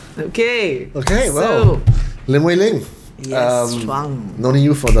Okay. Okay, So, well, Lim Wei Ling. yes, Chuang. Known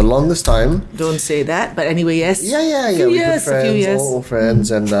you for the longest time. Don't say that. But anyway, yes. Yeah. Few We're years, good a few friends, years. all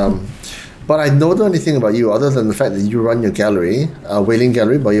friends, and but I don't know anything about you other than the fact that you run your gallery, Wei Ling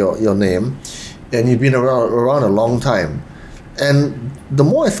Gallery, by your name, and you've been around a long time. And the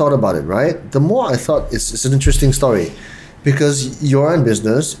more I thought about it, right, the more I thought it's an interesting story, because you're in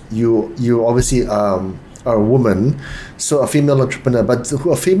business. You obviously are a woman, so a female entrepreneur, but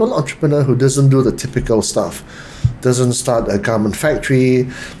a female entrepreneur who doesn't do the typical stuff, doesn't start a garment factory,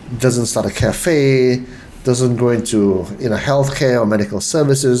 doesn't start a cafe, doesn't go into healthcare or medical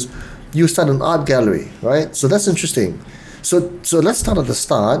services. You start an art gallery, right? So that's interesting. So let's start at the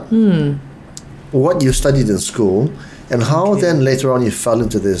start. What you studied in school, and how then later on you fell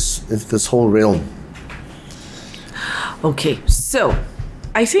into this whole realm. Okay, so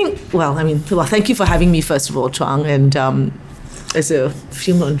I think, thank you for having me, first of all, Chuang, and as a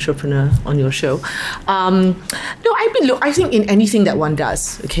female entrepreneur on your show. I think in anything that one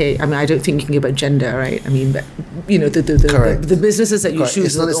does, okay, I mean, I don't think you can give about gender, right? I mean, but, the businesses that you Correct.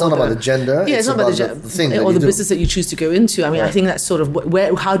 choose. It's not about the gender. Yeah, it's not about the thing or the do. business that you choose to go into. I mean, I Right. think that's sort of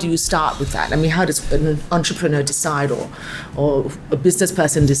how do you start with that? I mean, how does an entrepreneur decide or a business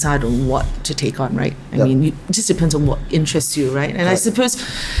person decide on what to take on, right? I Yep. mean, it just depends on what interests you, right? And I Correct. suppose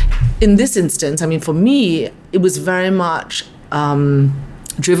in this instance, I mean, for me, it was very much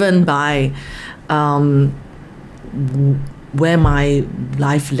driven by where my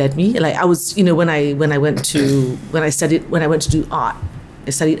life led me. Like I was, when I went to do art,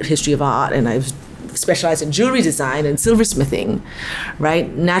 I studied history of art, and I was specialized in jewelry design and silversmithing,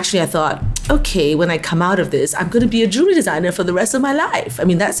 right? Naturally, I thought, okay, when I come out of this, I'm going to be a jewelry designer for the rest of my life. I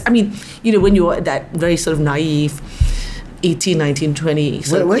mean, when you're that very sort of naive 18, 19, 20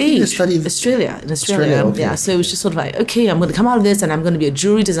 sort Where of did you age. study? In Australia. Okay. Yeah, so it was just sort of like, okay, I'm going to come out of this and I'm going to be a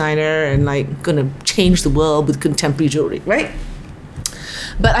jewelry designer and like going to change the world with contemporary jewelry, right?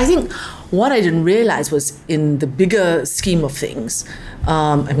 But I think what I didn't realize was in the bigger scheme of things,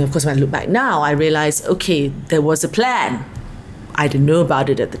 of course, when I look back now, I realized, okay, there was a plan. I didn't know about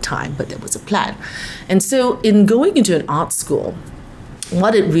it at the time, but there was a plan. And so in going into an art school,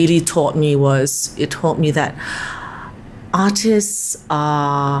 what it really taught me that artists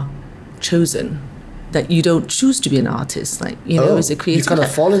are chosen, that you don't choose to be an artist, as a creative. You kind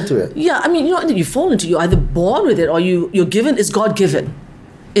of fall into it. Yeah, I mean, you fall into, you're either born with it or you're given, it's God-given,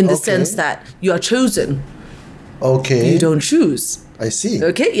 in the sense that you are chosen. Okay. You don't choose. I see.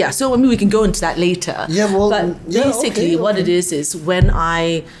 Okay, yeah, so we can go into that later. Yeah, well, but yeah, basically okay. what it is when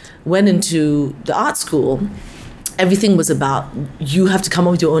I went into the art school, everything was about, you have to come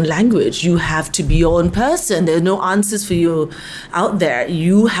up with your own language. You have to be your own person. There are no answers for you out there.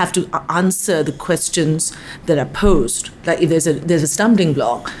 You have to answer the questions that are posed. Like if there's a stumbling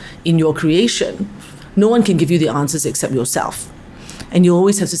block in your creation, no one can give you the answers except yourself. And you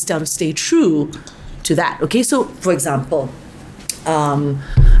always have to stay true to that. Okay, so for example, when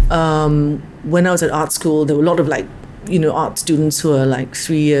I was at art school, there were a lot of art students who are like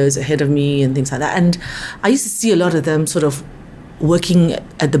 3 years ahead of me and things like that. And I used to see a lot of them sort of working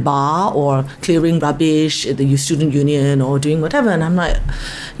at the bar or clearing rubbish at the youth student union or doing whatever. And I'm like,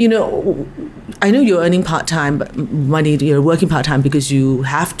 I know you're earning part-time money, you're working part-time because you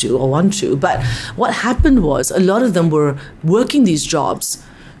have to or want to. But what happened was a lot of them were working these jobs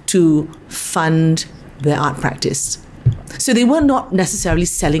to fund their art practice. So they were not necessarily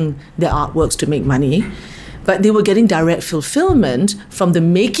selling their artworks to make money, but they were getting direct fulfillment from the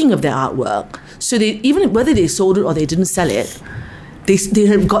making of their artwork. So they, even whether they sold it or they didn't sell it, they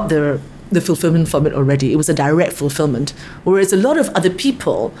had got the fulfillment from it already. It was a direct fulfillment. Whereas a lot of other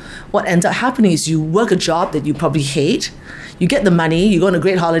people, what ends up happening is you work a job that you probably hate, you get the money, you go on a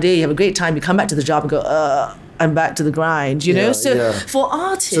great holiday, you have a great time, you come back to the job and go, I'm back to the grind, you know? So for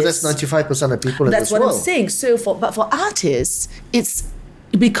artists... So that's 95% of people in That's this what world. I'm saying. But for artists, it's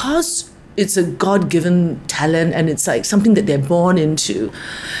because it's a God-given talent and it's like something that they're born into.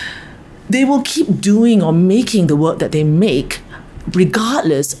 They will keep doing or making the work that they make,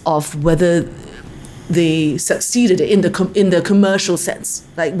 regardless of whether they succeeded in the commercial sense,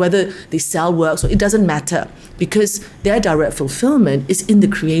 like whether they sell works, or it doesn't matter, because their direct fulfillment is in the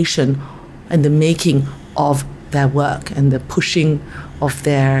creation and the making of their work and the pushing of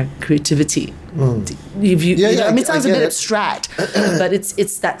their creativity. It sounds a bit abstract, but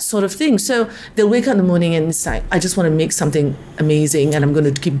it's that sort of thing. So they'll wake up in the morning and it's like, I just want to make something amazing and I'm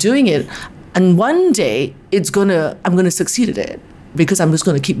going to keep doing it. And one day I'm going to succeed at it, because I'm just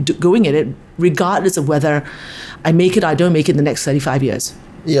going to keep going at it, regardless of whether I make it or I don't make it in the next 35 years.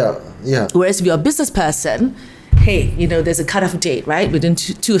 Yeah. Whereas if you're a business person, hey, there's a cut-off date, right? Within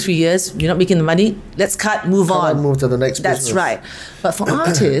 2 or 3 years, you're not making the money. Let's move on. Move to the next That's business. right. But for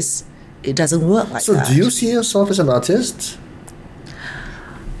artists, it doesn't work like So that. do you see yourself as an artist?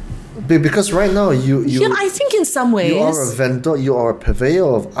 Because right now you Yeah, I think in some ways. you are a vendor, you are a purveyor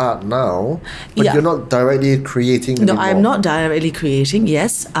of art now, but Yeah. you're not directly creating No, anymore. I'm not directly creating,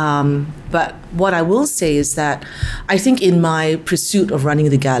 yes. But what I will say is that I think in my pursuit of running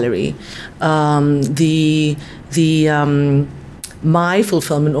the gallery, my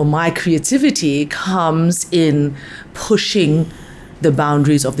fulfillment or my creativity comes in pushing the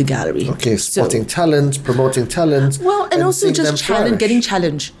boundaries of the gallery. Okay, So- spotting talent, promoting talent. Well, and also seeing them just flourish. getting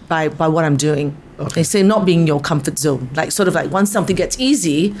challenged by what I'm doing. They say not being in your comfort zone. Like sort of like once something gets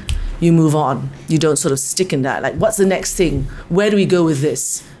easy, you move on. You don't sort of stick in that. Like what's the next thing? Where do we go with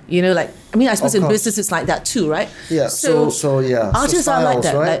this? I suppose in course. business it's like that too, right? Yeah, so yeah. So Artists are like styles,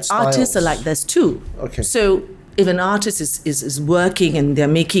 that. right? Like artists are Styles. like this too. Okay. So if an artist is working and they're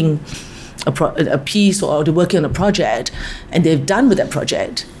making a piece or they're working on a project and they've done with that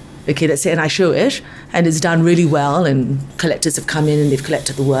project, okay, let's say, and I show it and it's done really well and collectors have come in and they've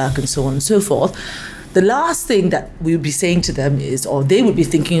collected the work and so on and so forth, the last thing that we would be saying to them is, or they would be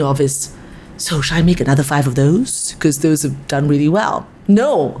thinking of is, so should I make another 5 of those? Because those have done really well.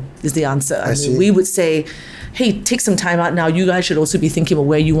 No, is the answer. I see. mean, we would say, hey, take some time out now. You guys should also be thinking of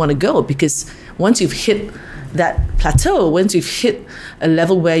where you want to go, because once you've hit that plateau, once you've hit a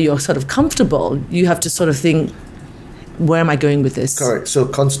level where you're sort of comfortable, you have to sort of think, where am I going with this? Correct. So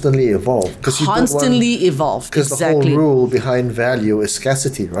constantly evolve. Constantly evolve. Because Exactly. the whole rule behind value is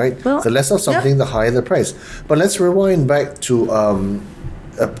scarcity, right? Well, the less of something, yeah. the higher the price. But let's rewind back to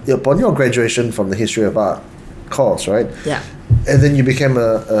upon your graduation from the history of art course, right? Yeah. And then you became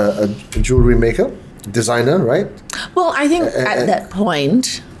a jewelry maker, designer, right? Well, I think at that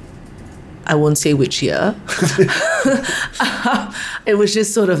point, I won't say which year, it was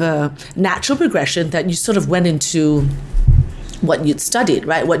just sort of a natural progression that you sort of went into what you'd studied,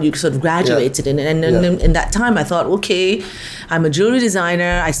 right? What you sort of graduated in. And in that time, I thought, okay, I'm a jewelry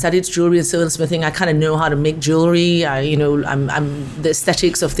designer. I studied jewelry and silversmithing. I kind of know how to make jewelry. I'm the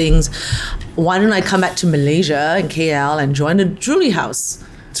aesthetics of things. Why don't I come back to Malaysia in KL and join a jewelry house?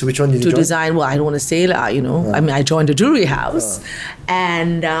 So which one did you To join? design, well, I don't want to say that, I mean, I joined a jewelry house,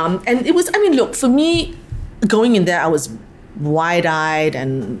 and it was, I mean, look, for me, going in there, I was wide-eyed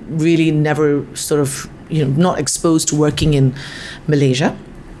and really never sort of, not exposed to working in Malaysia,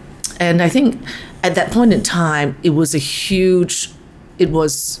 and I think at that point in time, it was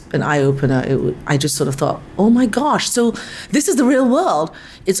an eye-opener. I just sort of thought, oh my gosh, so this is the real world.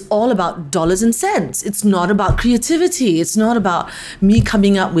 It's all about dollars and cents. It's not about creativity. It's not about me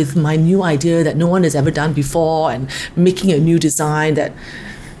coming up with my new idea that no one has ever done before and making a new design that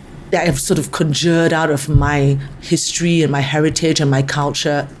I've sort of conjured out of my history and my heritage and my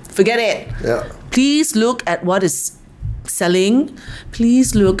culture. Forget it. Yeah. Please look at what is selling.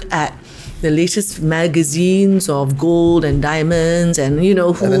 Please look at the latest magazines of gold and diamonds and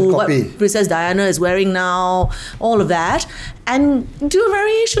then what copy. Princess Diana is wearing now, all of that, and do a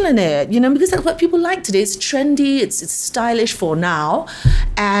variation in it, because that's what people like today. It's trendy, it's stylish for now,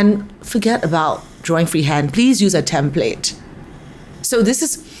 and forget about drawing freehand. Please use a template. So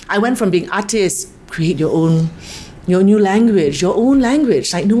I went from being artist, create your new language, your own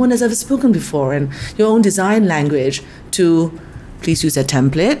language, like no one has ever spoken before, and your own design language, to please use a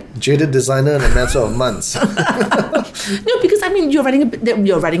template. Jaded designer in a matter of months. No, because I mean, you're running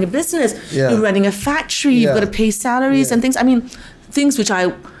a business, Yeah. you're running a factory, you've Yeah. got to pay salaries Yeah. and things. I mean, things which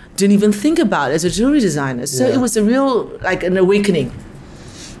I didn't even think about as a jewelry designer. So Yeah. it was a real, like an awakening.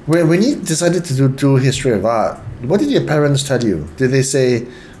 When you decided to do history of art, what did your parents tell you? Did they say,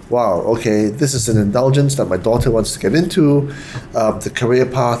 wow, okay, this is an indulgence that my daughter wants to get into. The career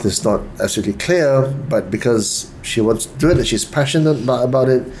path is not absolutely clear, but because she wants to do it and she's passionate about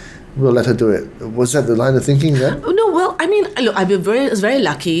it, we'll let her do it. Was that the line of thinking then? Oh, no, well, I mean, look, I was very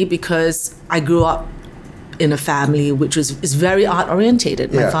lucky because I grew up in a family which is very art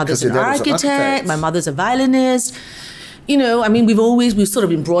orientated. My Yeah, father's 'cause your an dad was an architect, architect. my mother's a violinist. I mean, we've sort of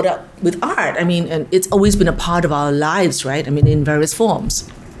been brought up with art. I mean, and it's always been a part of our lives, right? I mean, in various forms.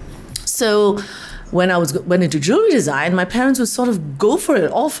 So when I went into jewelry design, my parents would sort of go for it,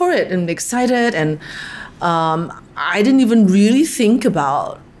 all for it, and excited. And I didn't even really think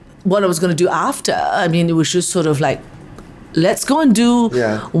about what I was going to do after. I mean, it was just sort of like, let's go and do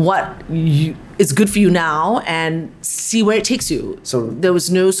Yeah. what is good for you now and see where it takes you. So- there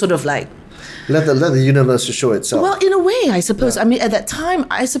was no sort of like, Let the universe show itself. well, in a way, I suppose. I mean, at that time,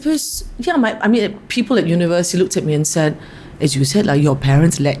 I suppose, yeah, people at university looked at me and said, as you said, like your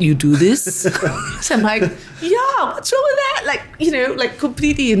parents let you do this. So I'm like, yeah, what's wrong with that? Like, like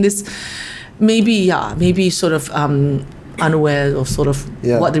completely in this, maybe sort of unaware of sort of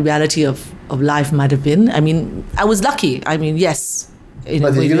what the reality of life might have been. I mean, I was lucky. I mean, yes.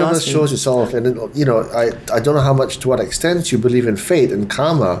 But the universe shows yourself, and I don't know how much, to what extent you believe in fate and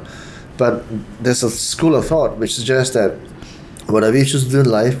karma, but there's a school of thought which suggests that whatever you choose to do in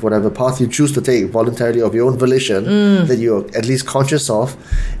life, whatever path you choose to take voluntarily of your own volition, that you're at least conscious of,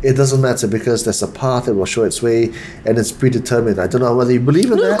 it doesn't matter because there's a path that will show its way and it's predetermined. I don't know whether you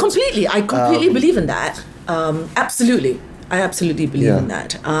believe in that. No, completely. I completely believe in that. Absolutely. I absolutely believe in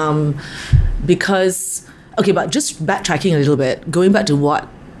that. Because, okay, but just backtracking a little bit, going back to what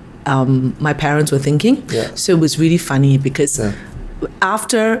my parents were thinking. Yeah. So it was really funny because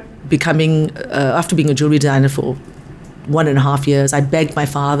after being a jewelry designer for 1.5 years, I begged my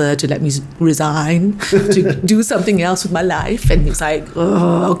father to let me resign to do something else with my life, and he's like,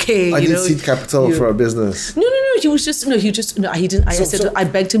 "Oh, okay." I did seed capital for a business. No. He didn't. I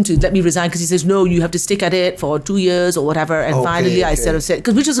begged him to let me resign because he says, "No, you have to stick at it for 2 years or whatever." And finally, I sort of said,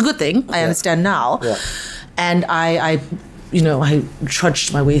 which is a good thing. I understand now, and I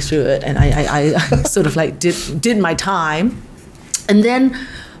trudged my way through it, and I sort of like did my time, and then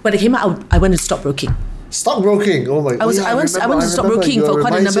when I came out, I went to stockbroking. Stockbroking. Oh my God. I went to stockbroking for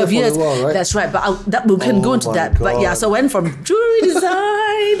quite a number of years. Right? That's right. But we can go into that. God. But yeah, so I went from jewelry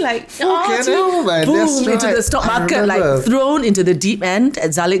design, boom, into the stock market, like thrown into the deep end at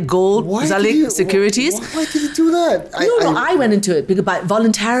Zalik Gold, Zalik Securities. Why did you do that? I went into it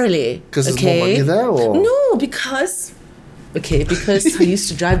voluntarily. Because there's more money there, or no? Because I used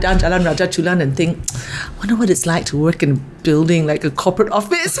to drive down Jalan Raja Chulan and think, I wonder what it's like to work in a building like a corporate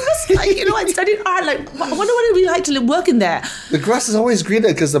office. I studied art. Like, I wonder what it'd be like to work in there. The grass is always greener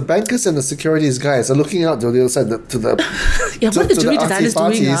because the bankers and the securities guys are looking out to the other side, to the what are the jewelry designers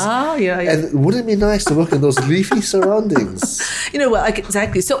doing? And wouldn't it be nice to work in those leafy surroundings?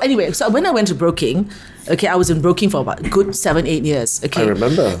 Exactly. So anyway, when I went to broking, I was in broking for about a good 7-8 years. Okay, I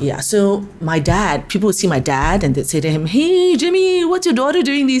remember. Yeah. So my dad, people would see my dad and they'd say to him, "Hey, Jimmy, what's your daughter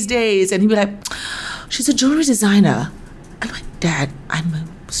doing these days?" And he'd be like, "She's a jewelry designer." I'm like, "Dad, I'm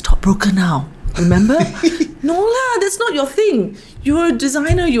a stockbroker now. Remember?" "No lah, that's not your thing. You're a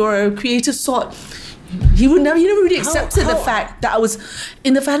designer. You're a creative sort." He never really accepted the fact that I was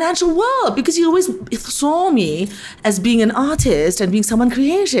in the financial world because he always saw me as being an artist and being someone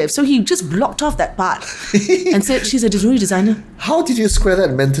creative. So he just blocked off that part and said, "She's a jewelry designer." How did you square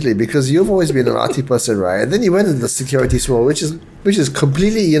that mentally? Because you've always been an arty person, right? And then you went into the securities world, which is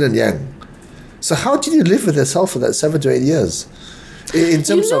completely yin and yang. So how did you live with yourself for that 7 to 8 years? In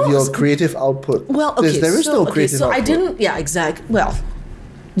terms of your creative output? Well, okay. There is no creative output. I didn't, exactly. Well,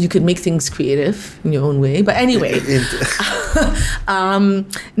 you could make things creative in your own way. But anyway,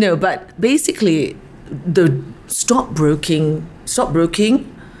 no, but basically the stockbroking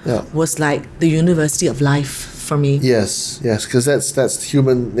was like the university of life for me. Yes, because that's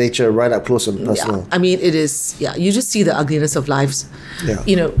human nature right up close and personal. Yeah. I mean, it is, you just see the ugliness of life. Yeah.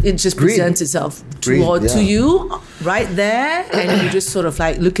 It just presents itself to you right there, and you just sort of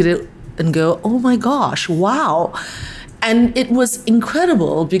like look at it and go, "Oh my gosh, wow." And it was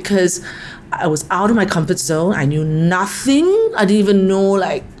incredible because I was out of my comfort zone. I knew nothing. I didn't even know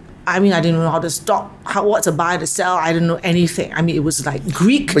I didn't know how to stop, what to buy, to sell. I didn't know anything. I mean, it was like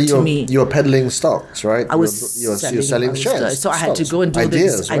Greek to me. You were peddling stocks, right? I was selling shares. So I had to go and do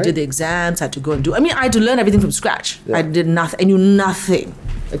ideas, I did the exams. I had to go and do. I had to learn everything from scratch. Yeah. I did nothing. I knew nothing.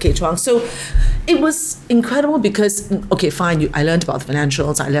 Okay, Chuang. So it was incredible because, fine. I learned about the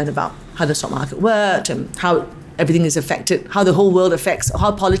financials. I learned about how the stock market worked and how everything is affected, how the whole world affects,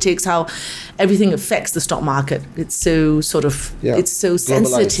 how politics, how everything affects the stock market. It's so sort of, it's so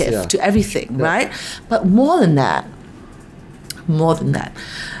sensitive to everything, right? But more than that,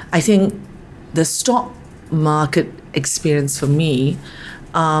 I think the stock market experience for me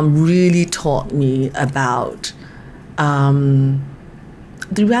really taught me about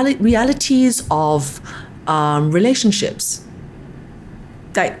the realities of relationships.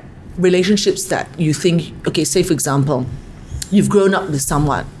 Like, relationships that you think, say for example, you've grown up with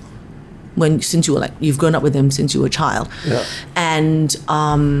someone you've grown up with them since you were a child, and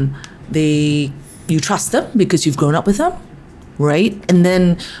you trust them because you've grown up with them, right? And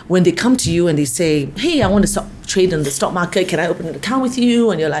then when they come to you and they say, "Hey, I want to trade in the stock market, can I open an account with you?"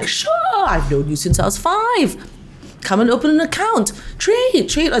 And you're like, "Sure, I've known you since I was 5. Come and open an account.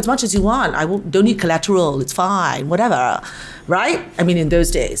 Trade as much as you want. Don't need collateral. It's fine. Whatever." Right? I mean, in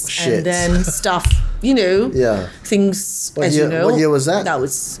those days. Shit. And then stuff Yeah. things, What as year- you know. what year was that? That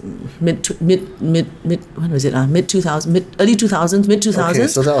was mid, when was it? Mid 2000, early 2000s, mid 2000s. Okay,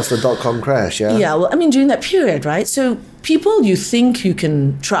 so that was the dot-com crash, yeah? Yeah, well, I mean, during that period, right? So people you think you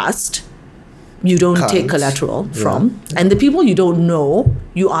can trust, you don't take Can't. collateral from. And the people you don't know,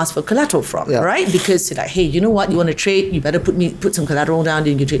 you ask for collateral from, Yeah. right? Because you're like, hey, you know what? You want to trade, you better put some collateral down,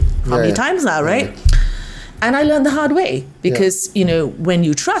 then you can trade. How many yeah. times now, right? And I learned the hard way because, when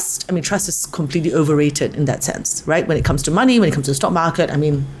you trust, I mean, trust is completely overrated in that sense, right? When it comes to money, when it comes to the stock market, I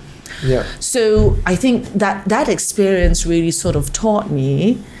mean, Yeah. so I think that experience really sort of taught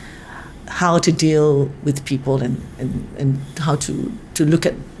me how to deal with people and how to look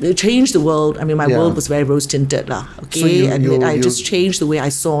at, change the world. I mean, my Yeah. world was very rose tinted, okay? So you- and you- I you- just changed the way I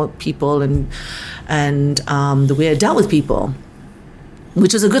saw people and the way I dealt with people,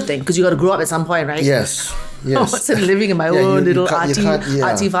 which is a good thing because you got to grow up at some point, right? Yes. I Yes. wasn't living in my Yeah, own you little can't- you can't- yeah.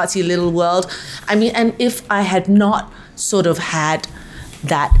 artsy-fartsy little world. I mean, and if I had not sort of had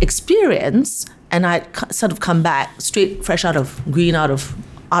that experience and I'd sort of come back straight fresh out of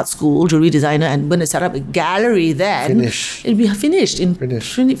art school, jewelry designer, and when I set up a gallery then, Finish. it'd be finished.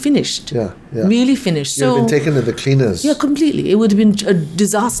 Finished. Finished. Yeah, yeah. Really finished. You've So, been taken to the cleaners. yeah, completely. It would have been a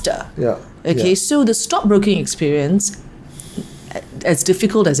disaster. Yeah. Okay, Yeah. so the stockbroking experience, as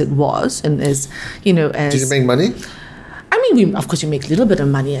difficult as it was, and as as Did you make money? I mean, of course, you make a little bit of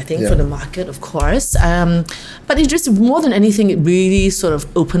money, I think, Yeah. for the market, of course. But it just, more than anything, it really sort of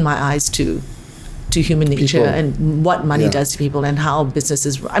opened my eyes to human nature People. and what money Yeah. does to people and how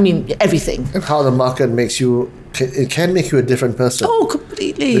businesses, I mean, everything. And how the market makes you, it can make you a different person. Oh,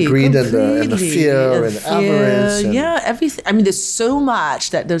 completely. The greed and the completely. fear and avarice and- Yeah, everything. I mean, there's so much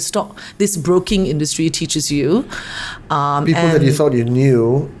that this broking industry teaches you. People that you and- thought you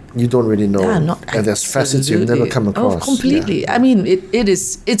knew, you don't really know. Yeah, not and there's facets you've never come absolutely. across. Oh, completely. Yeah. I mean,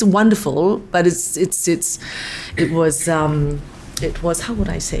 it's wonderful, but it was how would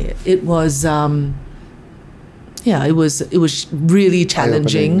I say it? It was it was really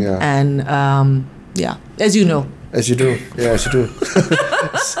challenging yeah. and as you know. As you do. Yeah, as you do.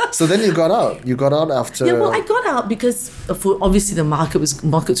 So then you got out. You got out after. Yeah, well, I got out because obviously the markets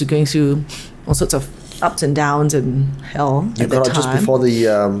were going through all sorts of ups and downs and hell You at got the out just time. before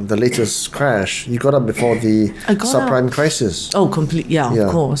the latest crash. You got out before the I got subprime crisis. Oh, complete. Yeah, Yeah,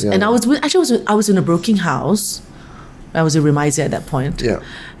 of course. yeah. And I was in a broking house. I was a remiser at that point. Yeah.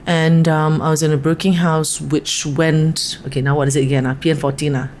 And I was in a broking house which went. Okay, now what is it again?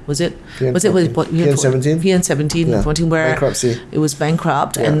 PN14. Was it? Was it? PN17? PN17. Yeah. 14, where Bankruptcy. it was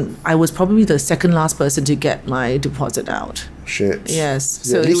bankrupt, Yeah. and I was probably the second last person to get my deposit out. Shit. Yes.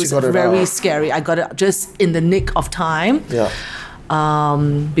 Yeah, So at it least you was got it very out. scary. I got it just in the nick of time. Yeah.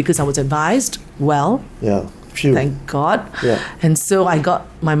 Because I was advised well. Yeah. Phew. Thank God. Yeah. And so I got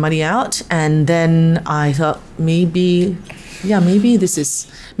my money out, and then I thought maybe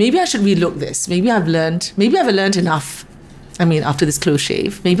I should relook this. Maybe I've learned enough. I mean, after this close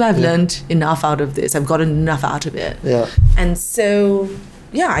shave, maybe I've learned enough out of this. I've gotten enough out of it. Yeah. And so,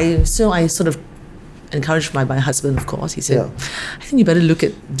 I sort of encouraged my husband, of course. He said, Yeah. I think you better look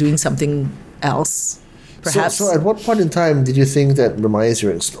at doing something else, perhaps. So at what point in time did you think that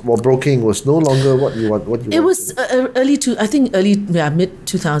broking was no longer what you want? It was mid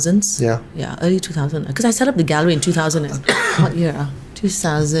 2000s. Yeah. Yeah, early 2000. Because I set up the gallery in 2000 and what year?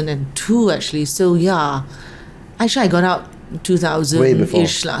 2002 actually. So yeah, actually I got out Way before.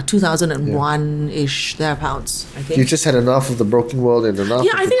 2000-ish, 2001-ish, thereabouts, I think. You just had enough of the broking world and enough.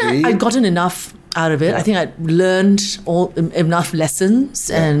 Yeah, of I the think greed? I'd gotten enough out of it. Yeah. I think I'd learned enough lessons,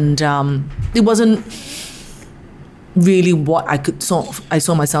 and it wasn't really what I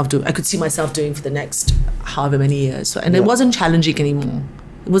saw myself do. I could see myself doing for the next however many years. So, and it Yeah. wasn't challenging anymore.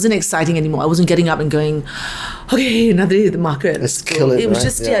 It wasn't exciting anymore. I wasn't getting up and going, okay, another day at the market. Let's kill it, It was right?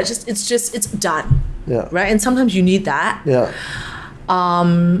 just Yeah. it's done. Yeah. Right, and sometimes you need that. Yeah.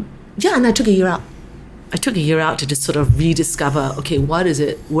 And I took a year out. I took a year out to just sort of rediscover, okay, what is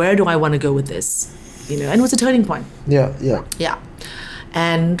it? Where do I want to go with this? And it was a turning point. Yeah. Yeah. Yeah.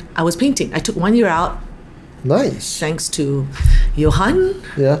 And I was painting. I took 1 year out Nice. thanks to Johan,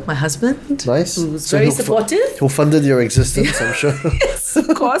 Yeah. my husband, Nice. who was So very who fu- supportive. Who funded your existence? I'm sure. Yes, of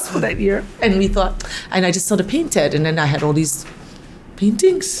course, for that year. And we thought, and I just sort of painted, and then I had all these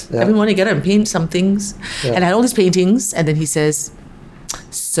paintings. Yeah. Every morning I get up and paint some things. Yeah. And I had all these paintings, and then he says,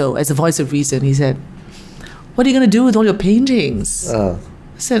 so as a voice of reason, he said, what are you going to do with all your paintings? I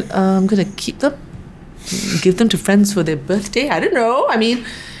said, I'm going to keep them, give them to friends for their birthday. I don't know. I mean,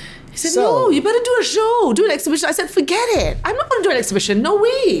 he said, So- no, you better do a show, do an exhibition. I said, forget it. I'm not going to do an exhibition. No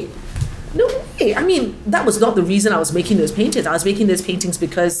way. No way. I mean, that was not the reason I was making those paintings. I was making those paintings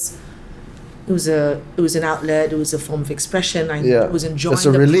because It was an outlet. It was a form of expression. I was enjoying it's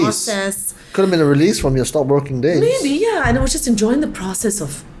a the release. process. Could have been a release from your stop working days. Maybe, yeah. And I was just enjoying the process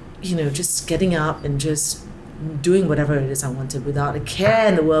of, just getting up and just doing whatever it is I wanted without a care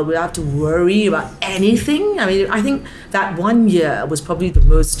in the world, without to worry about anything. I mean, I think that 1 year was probably the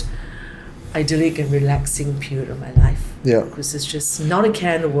most idyllic and relaxing period of my life. Yeah. Because it's just not a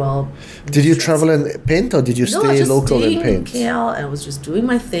care in the world. Did you travel and paint, or did you stay local and paint? In KL, and I was just doing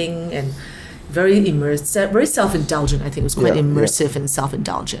my thing and very immersive, very self-indulgent. I think it was quite immersive and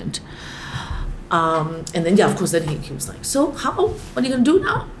self-indulgent. And then, of course, then he was like, so what are you going to do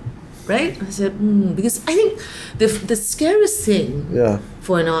now? Right? And I said, because I think the scariest thing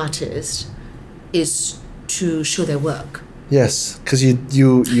for an artist is to show their work. Yes, because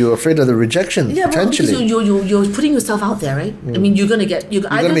you're afraid of the rejection, potentially. Well, because you're putting yourself out there, right? I mean, you're going to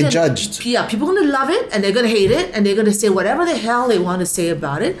be judged. Yeah, people are going to love it, and they're going to hate it, and they're going to say whatever the hell they want to say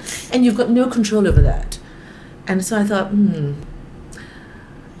about it, and you've got no control over that. And so I thought,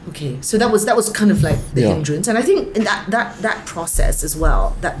 okay. So that was kind of like the hindrance, and I think that process as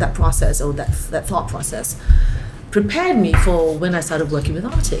well, that process or that thought process, prepared me for when I started working with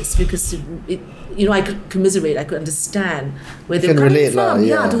artists, because I could commiserate, I could understand where they're coming from,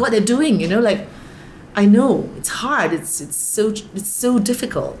 to what they're doing. Like I know it's hard, it's so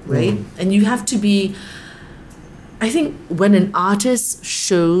difficult, right? And you have to be. I think when an artist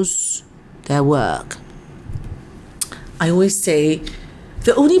shows their work, I always say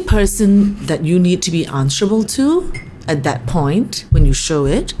the only person that you need to be answerable to at that point when you show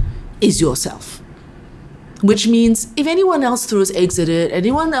it is yourself. Which means if anyone else throws eggs at it,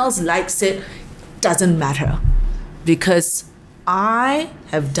 anyone else likes it, doesn't matter. Because I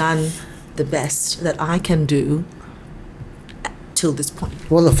have done the best that I can do till this point.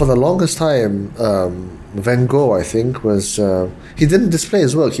 Well, for the longest time, Van Gogh, I think, was... he didn't display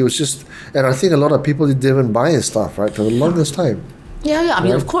his work. He was just... And I think a lot of people didn't even buy his stuff, right? For the longest time. Yeah. I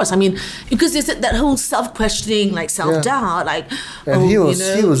mean, of course. I mean, because there's that whole self-questioning, like self-doubt, like. And he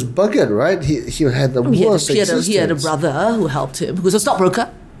was buggered, right? He had the worst existence. He had a brother who helped him, who was a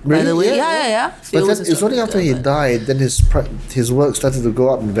stockbroker. Really? By the way, yeah. But then it's only after he died then his work started to go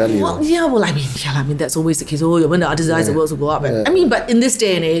up in value. Well, I mean, that's always the case. When the artist dies, the work will go up. I mean, but in this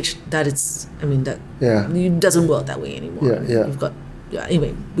day and age, it doesn't work that way anymore. You've got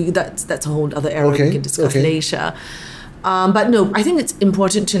anyway. That's a whole other era we can discuss later. But no, I think it's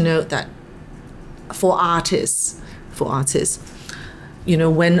important to note that for artists, when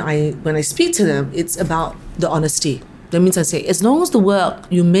I speak to them, it's about the honesty. That means I say, as long as the work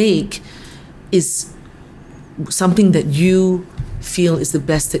you make is something that you feel is the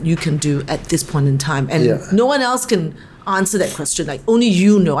best that you can do at this point in time, and no one else can answer that question. Like only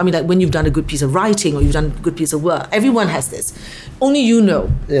you know. I mean, like when you've done a good piece of writing or you've done a good piece of work, everyone has this. Only you know.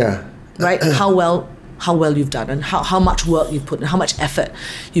 Yeah. Right? How well you've done and how much work you've put and how much effort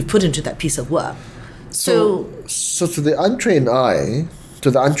you've put into that piece of work. So to the untrained eye, to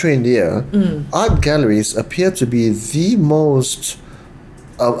the untrained ear, art galleries appear to be the most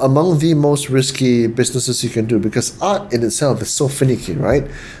among the most risky businesses you can do, because art in itself is so finicky, right?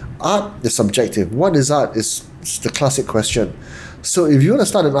 Art is subjective. What is art is the classic question. So if you want to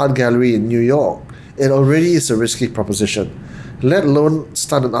start an art gallery in New York, it already is a risky proposition. Let alone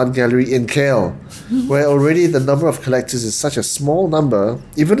start an art gallery in KL, where already the number of collectors is such a small number,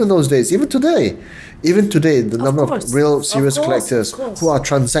 even in those days, even today, the number of real serious collectors who are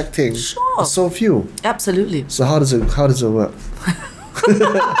transacting are so few. Absolutely. So how does it work?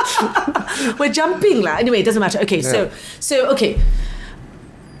 We're jumping lah. Anyway, it doesn't matter. Okay, so okay.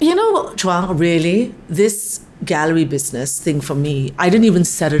 Chuang, really, this gallery business thing for me, I didn't even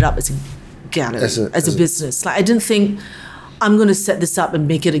set it up as a gallery, as a business. Like I didn't think I'm going to set this up and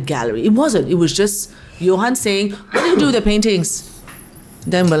make it a gallery. It wasn't. It was just Johan saying, what do you do with the paintings?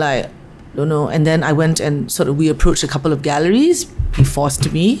 Then we're like, don't know. And then I went and we approached a couple of galleries. He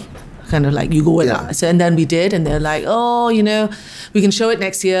forced me, kind of like, you go with us. So, and then we did. And they're like, we can show it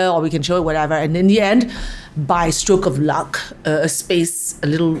next year or we can show it whatever. And in the end, by stroke of luck, a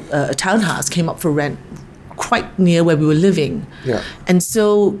little townhouse came up for rent quite near where we were living. Yeah. And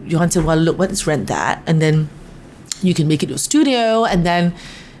so Johan said, well, look, let's rent that. And then you can make it your studio, and then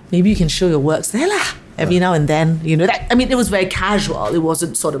maybe you can show your works there every now and then. It was very casual. It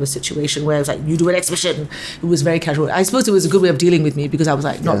wasn't sort of a situation where it was like, you do an exhibition. It was very casual. I suppose it was a good way of dealing with me because I was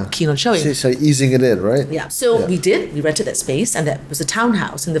like not keen on showing. So easing it in, right? Yeah. So we rented that space, and that was a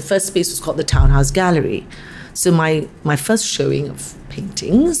townhouse, and the first space was called the Townhouse Gallery. So my first showing of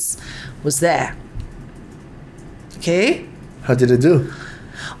paintings was there. Okay? How did it do?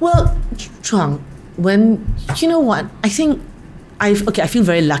 Well, Chuang, I think I feel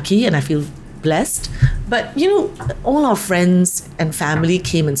very lucky and I feel blessed. But all our friends and family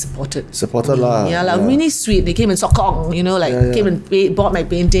came and supported. Supported lah. Yeah, like really sweet. They came in Sokong, came and bought my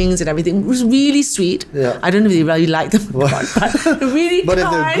paintings and everything. It was really sweet. Yeah. I don't know if they really liked them, or not, but really But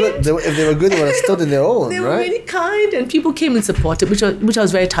kind. if they were good, they would have stood in their own, They were right? really kind, and people came and supported, which I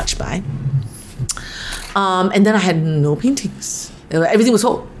was very touched by. And then I had no paintings. Everything was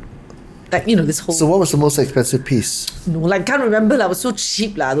sold. This whole. So what was the most expensive piece? Can't remember. I was so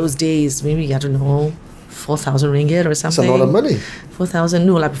cheap those days. Maybe, I don't know, 4,000 ringgit or something. It's a lot of money. 4,000.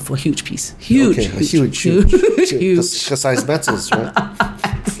 No, for a huge piece. Huge. Okay, huge. Because size matters, right?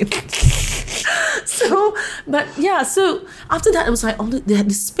 So after that, it was like, they had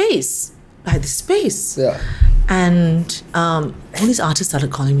this space. Yeah. And all these artists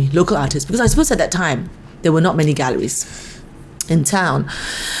started calling me, local artists, because I suppose at that time, there were not many galleries in town.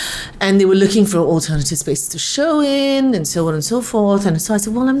 And they were looking for alternative spaces to show in and so on and so forth. And so I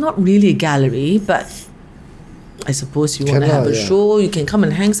said, well, I'm not really a gallery, but I suppose you want to have a show. You can come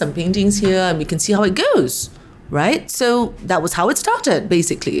and hang some paintings here and we can see how it goes, right? So that was how it started,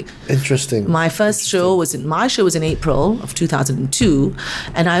 basically. Interesting. My show was in April of 2002.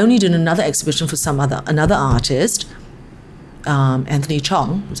 And I only did another exhibition for another artist, Anthony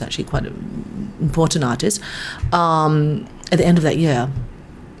Chong, who's actually quite an important artist, at the end of that year.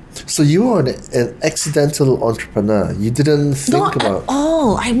 So you were an accidental entrepreneur. You didn't think about... Not at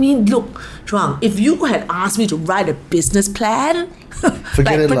all. I mean, look, Chuang, if you had asked me to write a business plan,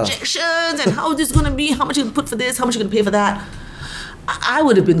 Forget it, projections and how this is going to be, how much you can put for this, how much you can pay for that, I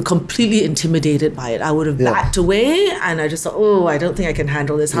would have been completely intimidated by it. I would have backed away, and I just thought, I don't think I can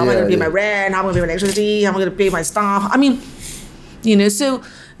handle this. How am I going to pay my rent? How am I going to pay my electricity? How am I going to pay my staff? I mean, so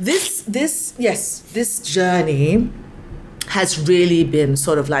this journey has really been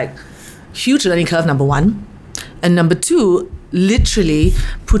sort of huge learning curve, number one. And number two, literally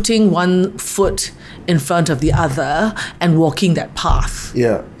putting one foot in front of the other and walking that path.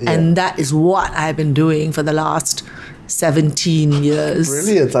 Yeah. And that is what I've been doing for the last 17 years.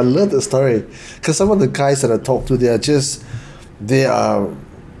 Brilliant. I love the story. Because some of the guys that I talk to, they are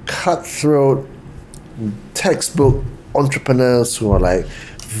cutthroat, textbook entrepreneurs who are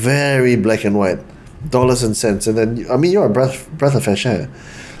very black and white. Dollars and cents, and then you're a breath of fresh air,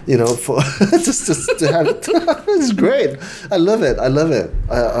 for just to have it's great. I love it.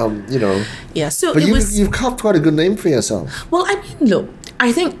 Yeah. So but you've carved quite a good name for yourself. Well, look,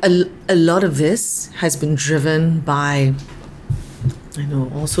 I think a lot of this has been driven by,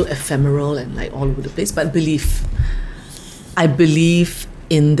 also ephemeral and all over the place, but belief. I believe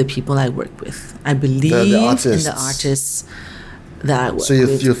in the people I work with. I believe in the artists that I work with. So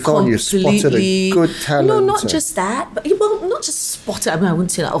you thought you spotted a good talent? No, not just that, but not just spotted. I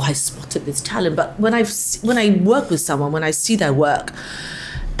wouldn't say I spotted this talent, but when I work with someone, when I see their work,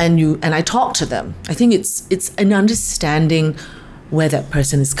 and I talk to them, I think it's an understanding where that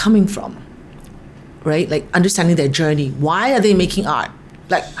person is coming from, right? Understanding their journey. Why are they making art?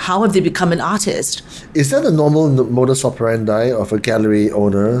 How have they become an artist? Is that the normal modus operandi of a gallery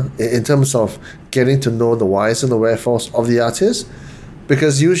owner in terms of getting to know the whys and the wherefores of the artist?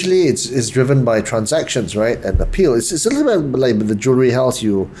 Because usually it's driven by transactions, right? And appeal. It's a little bit like the jewelry house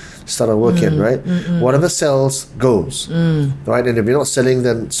you started working, right? Whatever sells goes, right? And if you're not selling,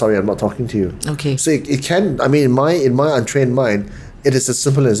 then sorry, I'm not talking to you. Okay. So it can. In my untrained mind, it is as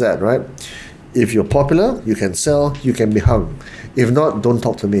simple as that, right? If you're popular, you can sell, you can be hung. If not, don't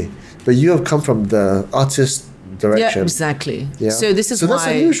talk to me. But you have come from the artist direction. Yeah, exactly. Yeah. So this is why. So that's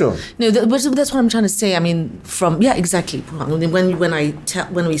unusual. No, that's what I'm trying to say. Exactly.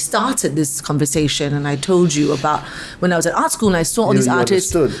 When we started this conversation, and I told you about when I was at art school and I saw all these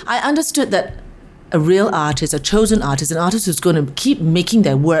artists, I understood that a real artist, a chosen artist, an artist who's going to keep making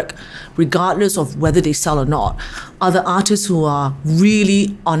their work regardless of whether they sell or not, are the artists who are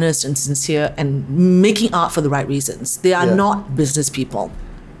really honest and sincere and making art for the right reasons. They are not business people.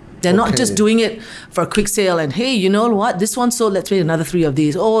 They're not just doing it for a quick sale and, hey, you know what? This one sold, let's make another 3 of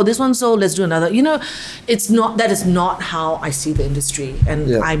these. Oh, this one sold, let's do another. That is not how I see the industry. And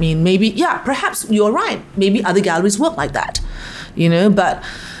perhaps you're right. Maybe other galleries work like that, but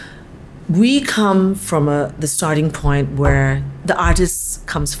we come from the starting point where the artist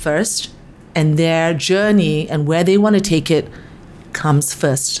comes first and their journey and where they want to take it comes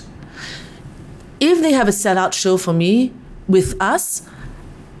first. If they have a sellout show for me with us,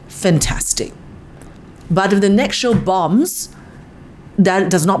 fantastic. But if the next show bombs, that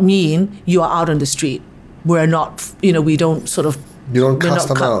does not mean you are out on the street. We're not, we don't sort of... You don't cast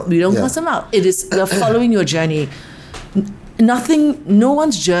them out. We don't cast them out. It is, we're following your journey. No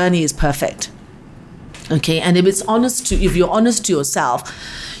one's journey is perfect. Okay, and if you're honest to yourself,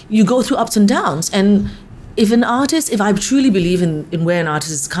 you go through ups and downs. And if I truly believe in where an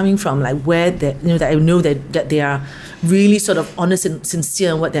artist is coming from, like where they, that I know that they are really sort of honest and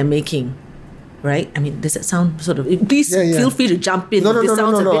sincere in what they're making, right? I mean, does that sound sort of? Please feel free to jump in. This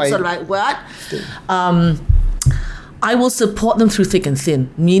sounds a bit sort of like what? I will support them through thick and thin.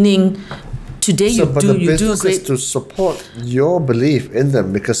 Meaning, today you do great. To support your belief in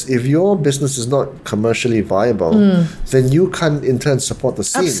them, because if your business is not commercially viable, then you can't in turn support the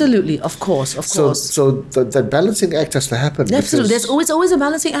scene. Absolutely, of course. So the balancing act has to happen. Absolutely, there's always a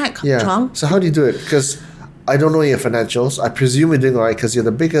balancing act. Yeah. Chung. So how do you do it? Because I don't know your financials. I presume you're doing all right because you're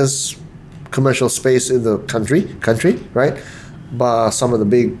the biggest commercial space in the country, right? But some of the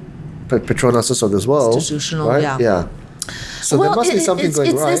big Petronases of this world, institutional, right? yeah. So there must be something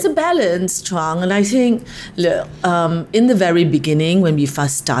going right. There's a balance, Chuang, and I think in the very beginning when we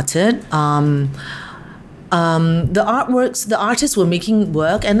first started, the artists were making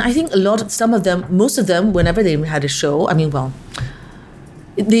work, and I think most of them, whenever they had a show,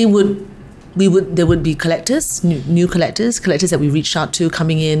 there would be collectors, new collectors that we reached out to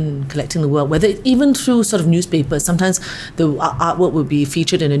coming in, collecting the work, whether even through sort of newspapers. Sometimes the artwork would be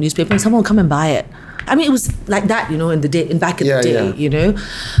featured in a newspaper and someone would come and buy it. I mean, it was like that, back in the day.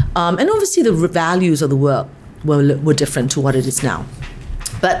 And obviously the values of the work were different to what it is now.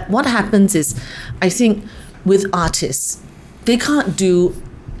 But what happens is, I think with artists, they can't do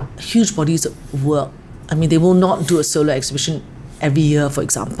huge bodies of work. I mean, they will not do a solo exhibition every year, for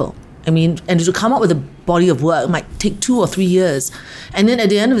example. I mean, and to come up with a body of work might take 2 or 3 years. And then at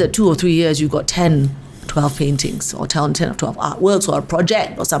the end of the 2 or 3 years, you've got 10, 12 paintings or 10 or 12 artworks or a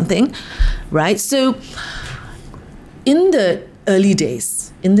project or something, right? So in the earlier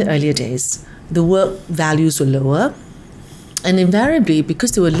days, the work values were lower. And invariably,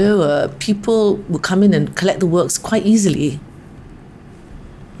 because they were lower, people would come in and collect the works quite easily,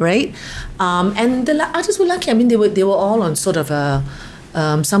 right? And the artists were lucky. I mean, they were all on sort of a...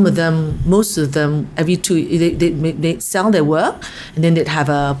 most of them, every 2, they'd sell their work, and then they'd have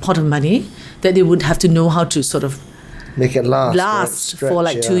a pot of money that they would have to know how to sort of make it last stretch, for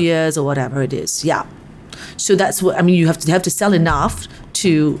like 2 years or whatever it is. Yeah. So that's what, I mean, you have to sell enough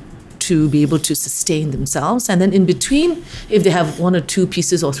to be able to sustain themselves. And then in between, if they have 1 or 2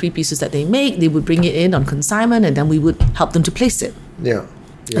 pieces or 3 pieces that they make, they would bring it in on consignment, and then we would help them to place it. Yeah.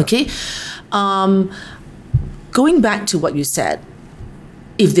 Okay. Going back to what you said,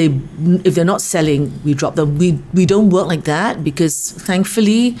 if they're not selling, we drop them. We don't work like that, because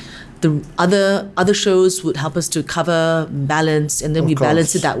thankfully the other shows would help us to cover, balance, and then we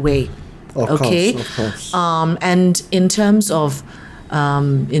balance it that way. Of course. And in terms of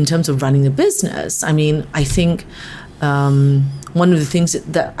running a business, I mean, I think one of the things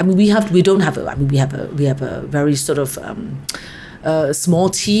that we have a very sort of small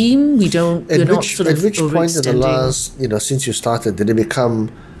team. At which point in the last, since you started, did it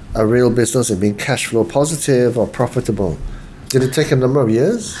become a real business and being cash flow positive or profitable? Did it take a number of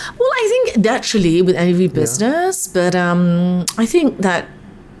years? Well, I think naturally with every business, but I think that,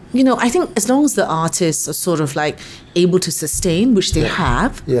 I think as long as the artists are sort of like able to sustain, which they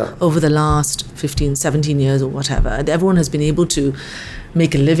have over the last 15, 17 years or whatever, everyone has been able to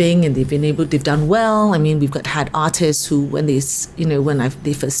make a living, and they've done well. I mean, we've had artists who, when they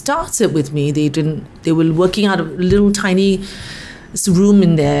first started with me, they were working out of a little tiny room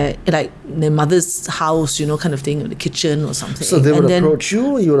in their mother's house, kind of thing, in the kitchen or something. So they would approach you,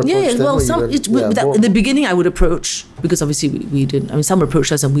 or you would approach them? Well, in the beginning I would approach, because obviously we didn't. I mean, some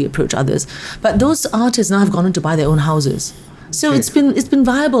approached us and we approach others. But those artists now have gone on to buy their own houses. So it's been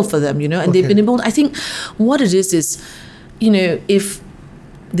viable for them, and they've been able. I think what it is, if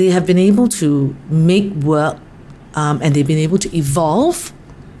they have been able to make work, and they've been able to evolve.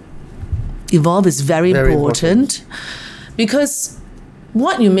 Evolve is very important, because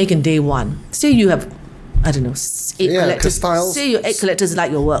what you make in day one, say you have, 8 collectors. Say your 8 collectors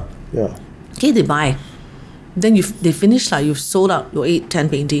like your work. Yeah. Okay, they buy. Then they finish, you've sold out your 8, 10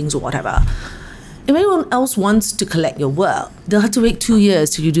 paintings or whatever. If anyone else wants to collect your work, they'll have to wait 2 years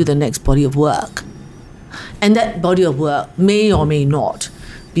till you do the next body of work. And that body of work may or may not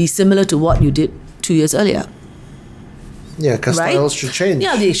be similar to what you did 2 years earlier. Yeah, because styles should change.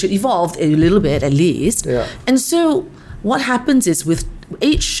 Yeah, they should evolve a little bit at least. Yeah. And so what happens is, with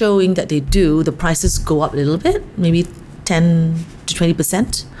each showing that they do, the prices go up a little bit, maybe 10 to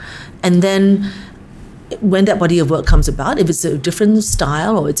 20%. And then when that body of work comes about, if it's a different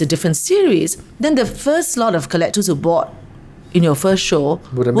style or it's a different series, then the first lot of collectors who bought in your first show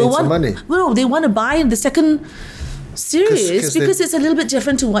would have made some money. Well, they want to buy the second series because it's a little bit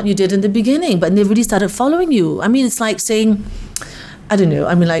different to what you did in the beginning, but they've really started following you. I mean, it's like saying, I don't know.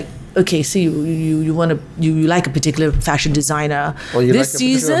 I mean, like, okay, so you want to you like a particular fashion designer. Or you this like a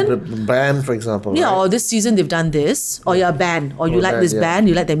particular season, band, for example. yeah, right? or this season they've done this, or you're a band, or you Or like band, this yeah. band,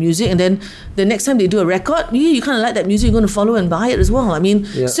 you like their music, and then the next time they do a record, you kind of like that music, you're going to follow and buy it as well. I mean,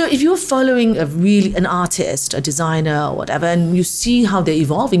 Yeah. so if you're following an artist, a designer, or whatever, and you see how they're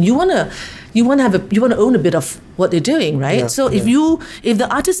evolving, you want to own a bit of what they're doing, right? Yeah, So if the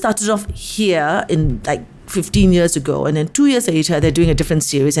artist started off here in like 15 years ago, and then 2 years later they're doing a different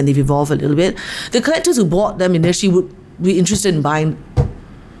series and they've evolved a little bit, the collectors who bought them initially would be interested in buying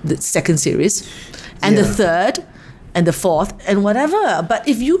the second series and the Yeah. third and the fourth and whatever. But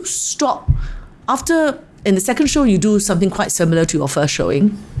if you stop in the second show, you do something quite similar to your first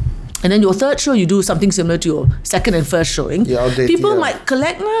showing, and then your third show you do something similar to your second and first showing, Yeah, outdated, people yeah. might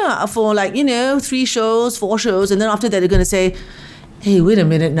collect for like 3 shows, 4 shows, and then after that they're going to say, hey, wait a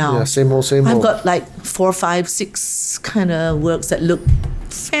minute now. Yeah, same old, same I've old. got like 4, 5, 6 kind of works that look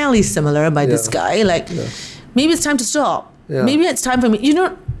fairly similar by this Yeah. guy. Like, maybe it's time to stop. Yeah. Maybe it's time for me.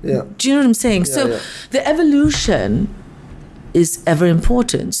 Yeah. Do you know what I'm saying? Yeah, So yeah. the evolution is ever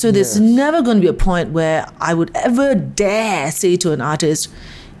important. So there's Yes. never going to be a point where I would ever dare say to an artist,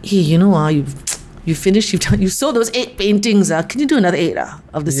 hey, you finished, you sold those 8 paintings. Can you do another 8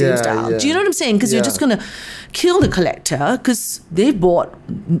 of the same Yeah, style? yeah. Do you know what I'm saying? Because you're Yeah. just going to kill the collector because they bought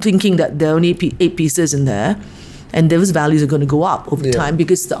thinking that there are only 8 pieces in there, and those values are going to go up over Yeah. time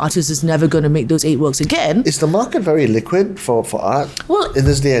because the artist is never going to make those 8 works again. Is the market very liquid for art Well, in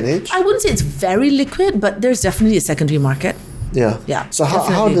this day and age? I wouldn't say it's very liquid, but there's definitely a secondary market. Yeah. Yeah, So how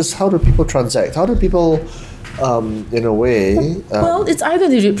definitely. how do people transact? How do people, in a way, Well, it's either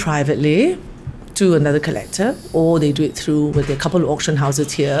they do it privately to another collector, or they do it through with a couple of auction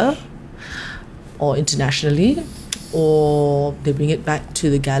houses here or internationally, or they bring it back to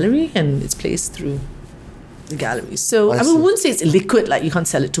the gallery and it's placed through the gallery. So I I see. wouldn't say it's liquid, like you can't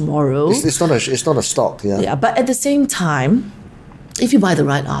sell it tomorrow. it's not a stock. Yeah. Yeah, but at the same time, if you buy the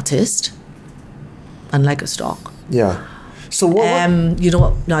right artist, unlike a stock, Yeah. So what? you know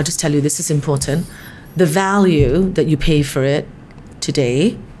what? No, I'll just tell you, this is important. The value that you pay for it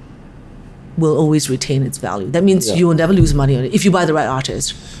today will always retain its value. That means Yeah. you will never lose money on it if you buy the right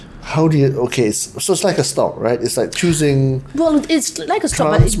artist. How do you? Okay, so it's like a stock, right? It's like choosing Well, it's like a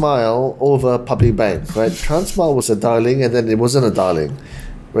stock. but it- Transmile over Public Bank, right? Transmile was a darling, and then it wasn't a darling,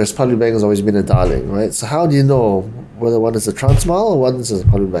 whereas Public Bank has always been a darling, right? So how do you know whether one is a Transmile or one is a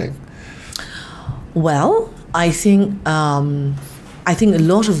Public Bank? Well, I think a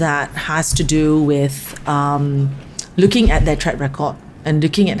lot of that has to do with looking at their track record and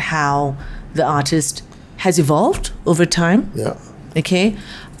looking at how the artist has evolved over time. Yeah. Okay,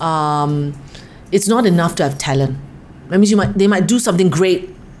 it's not enough to have talent. That means they might do something great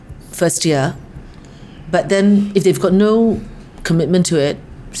first year, but then if they've got no commitment to it,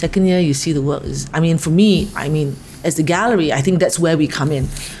 second year you see the work is. For me, as the gallery, I think that's where we come in.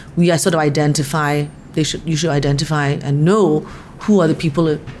 We are sort of identify. You should identify and know who are the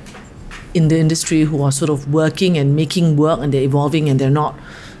people in the industry who are sort of working and making work, and they're evolving and they're not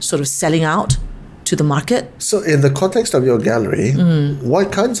sort of selling out to the market. So in the context of your gallery,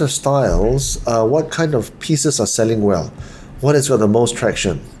 what kinds of styles, what kind of pieces are selling well? What has got the most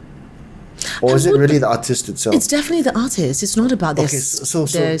traction? Or is it really the artist itself? It's definitely the artist. It's not about their, Okay, so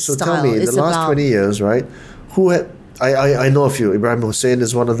their so style. tell me, It's the last about, 20 years, right? Who had, I know a few. Ibrahim Hussein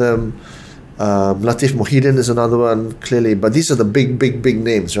is one of them. Latif Mohidin is another one, clearly. But these are the big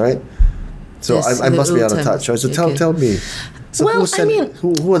names, right? So Yes, I the must be out old of time. touch, right? So Okay. tell me. So Well,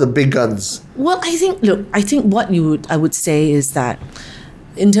 who are the big guns? Well, I think what I would say is that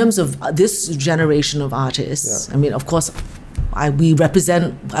in terms of this generation of artists, Yeah. of course, I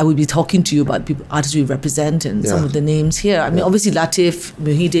would be talking to you about artists we represent and some Yeah. of the names here. Obviously Latif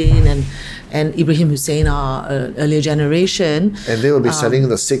Mohidin and Ibrahim Hussein are earlier generation. And they will be selling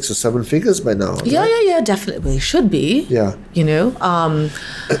the 6 or 7 figures by now. Yeah, right? yeah, definitely. Well, they should be. Yeah.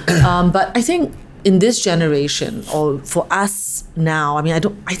 But I think in this generation, or for us now,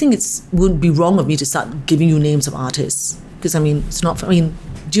 I think it would be wrong of me to start giving you names of artists because it's not.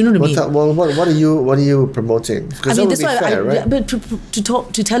 Do you know what I mean? What are you promoting? Because that would be fair, right? yeah, but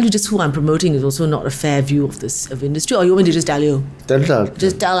to tell you just who I'm promoting is also not a fair view of industry. Or you want me to just tell you?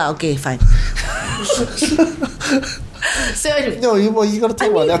 Just tell her. Okay, fine. So anyway. No, you got to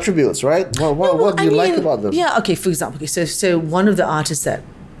talk about the attributes, right? What do you like about them? Yeah, okay, for example, so one of the artists that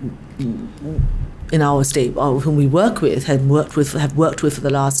in our state, or whom we work with, have worked with for the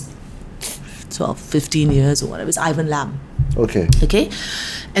last 12, 15 years or whatever, is Ivan Lam. Okay. Okay?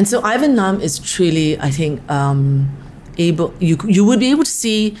 And so Ivan Lam is truly, I think, you would be able to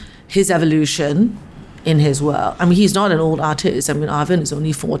see his evolution in his work. I mean, he's not an old artist. I mean, Arvind is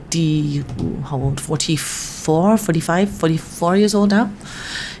only 40, how old? 44, 45, 44 years old now.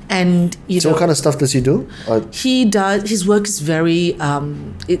 And, So what kind of stuff does he do? he does, his work is very,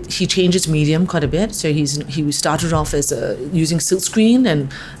 he changes medium quite a bit. So he started off as using silkscreen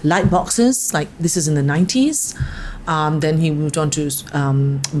and light boxes, like this is in the 90s. Then he moved on to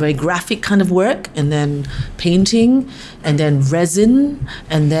very graphic kind of work, and then painting, and then resin,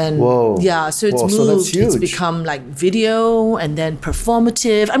 and then Whoa. yeah. So it's Whoa, moved. so that's It's huge. become like video, and then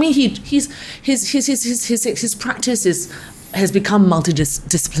performative. I mean, his practice has become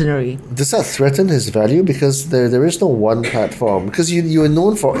multidisciplinary. Does that threaten his value? Because there is no one platform. Because you are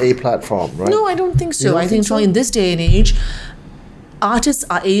known for a platform, right? No, I don't think so. don't I think think so? in this day and age, artists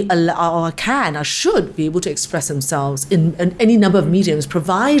should be able to express themselves in any number of mediums,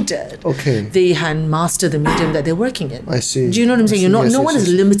 provided Okay. they can master the medium that they're working in. I see. Do you know what I'm saying? I see. Yes, No yes, one is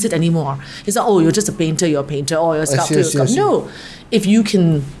yes. limited anymore. It's not, oh, you're just a painter, you're a painter, or you're a sculptor, I see, I see. No. If you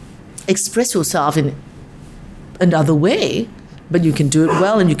can express yourself in another way, but you can do it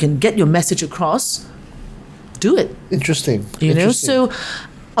well and you can get your message across, do it. Interesting. You know, Interesting. so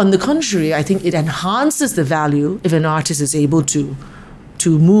on the contrary, I think it enhances the value if an artist is able to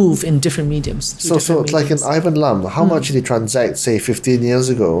move in different mediums. through So different it's like in mediums. Ivan Lam, how much did he transact, say, 15 years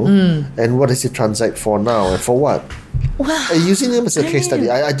ago? And what does he transact for now? And for what? Well, Using him as a case study.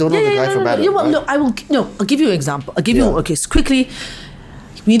 I don't know the guy from Adam. Yeah, well, right? I'll give you an example. I'll give you, Yeah. okay, so quickly,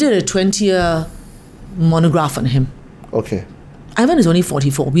 we did a 20-year monograph on him. Okay. Ivan is only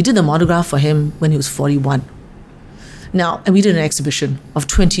 44. We did the monograph for him when he was 41. Now, and we did an exhibition of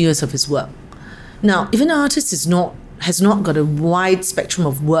 20 years of his work. Now, if an artist has not got a wide spectrum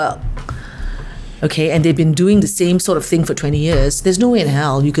of work, okay, and they've been doing the same sort of thing for 20 years, there's no way in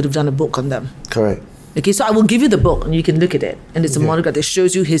hell you could have done a book on them. Correct. Okay, so I will give you the book and you can look at it. And it's a Okay. monograph that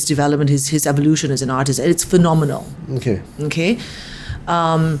shows you his development, his evolution as an artist. And it's phenomenal. Okay. Okay?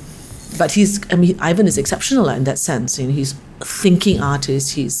 But Ivan is exceptional in that sense. You know, he's a thinking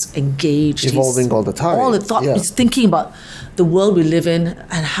artist, he's engaged. Evolving all the time. All the thought, Yeah. he's thinking about the world we live in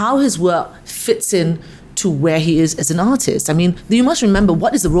and how his work fits in to where he is as an artist. I mean, you must remember,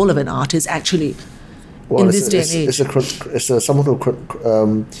 what is the role of an artist actually in this day and age? It's someone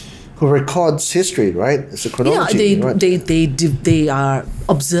who records history, right? It's a chronology, right? They are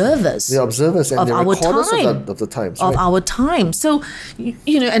observers. They're observers and of they're our recorders time. of the times, Of right? our time. So,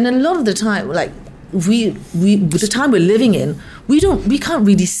 you know, and a lot of the time, like we with the time we're living in, we can't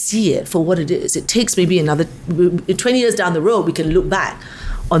really see it for what it is. It takes maybe another 20 years down the road, we can look back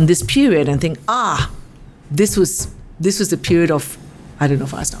on this period and think, this was the period of, I don't know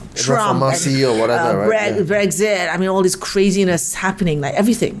if I know, Trump, Reformasi or whatever, right? Yeah. Brexit. I mean, all this craziness happening, like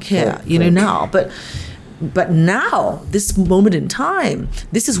everything here, Right, you know, right. now. But now, this moment in time,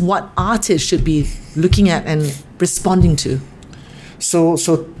 this is what artists should be looking at and responding to. So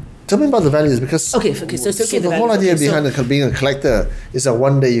tell me about the values, because Okay, so the the whole values. idea Okay, behind being a collector is that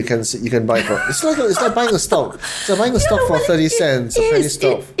one day you can buy it for. It's like buying a stock. It's like buying a stock for 30 cents, a penny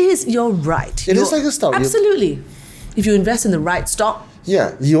stock. It is. You're right. It is like a stock. Absolutely. If you invest in the right stock,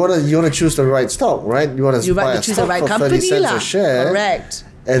 Yeah, you wanna choose the right stock, right? You wanna you buy a choose the stock right for 30 company. cents lah. a share, Correct.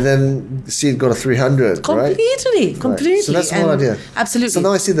 and then see it go to 300, right? Completely. Right. So that's the whole And idea. Absolutely. So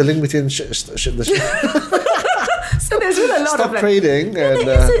now I see the link between So there's been a lot stock of like, trading Yeah, and.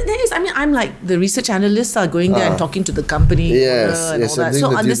 there is. I mean, I'm like the research analysts are going there and talking to the company Yes, owner and yes, all that. and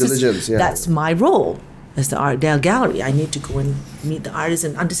doing the due this is diligence, yeah. that's my role as the art gallery. I need to go and meet the artists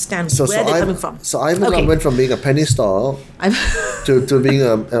and understand where they're coming from. So Ivan went from being a penny store I'm to being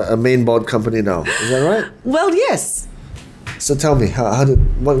a main board company now. Is that right? well, yes. So tell me,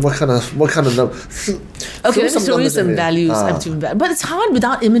 what kind of Okay, let me show you some values. But it's hard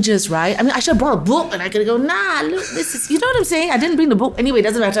without images, right? I mean, I should have brought a book and I could go, look, this is, you know what I'm saying? I didn't bring the book. Anyway, it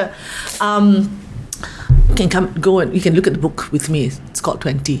doesn't matter. You can you can look at the book with me. It's called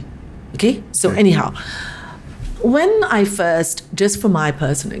 20. Okay? So anyhow, when I first, just from my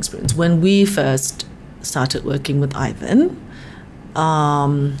personal experience, when we first started working with Ivan,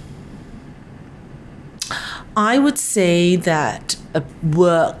 I would say that a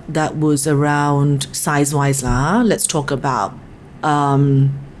work that was around size-wise, let's talk about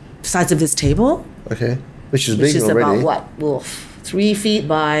size of this table, Okay, which is which big is already. about what? 3 feet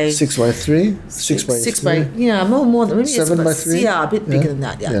by 6 by 3, 6 by 3. yeah, more than maybe 7 it's by 3? Yeah, a bit bigger Yeah, than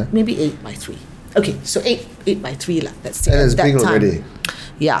that. Yeah, yeah. maybe 8 by 3. Okay, so 8 by 3. Let's say And it's at that big time. already.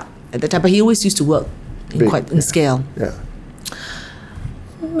 Yeah, at that time, but he always used to work in scale. Yeah,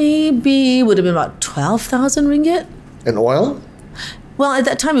 Maybe would have been about 12,000 ringgit. and oil. Well, at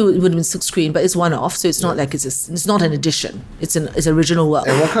that time it would have been silk screen, but it's one off, so it's not like it's not an edition. It's original work.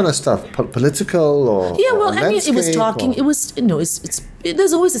 And what kind of stuff? Political or Yeah, well, or I mean, it was landscape talking. or- It was,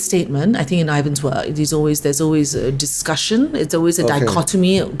 there's always a statement. I think in Ivan's work, there's always a discussion. It's always a Okay.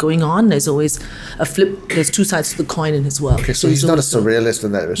 dichotomy going on. There's always a flip. There's two sides to the coin in his work. Okay, so he's not a surrealist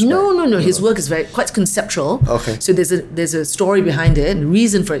in that respect. No. His work is quite conceptual. Okay. So there's a story behind it and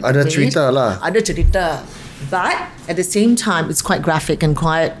reason for it. Ada being made. cerita lah. Ada cerita. But at the same time, it's quite graphic and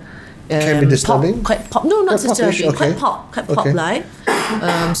quite. Can be disturbing? Pop, quite pop. No, not Quite popish, disturbing. okay. Quite Okay. pop-like.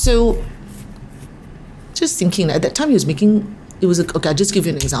 So, just thinking at that time, he was making. It was okay. I'll just give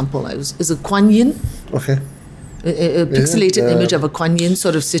you an example. It's a Kuan Yin, Okay. a pixelated the- image of a Kuan Yin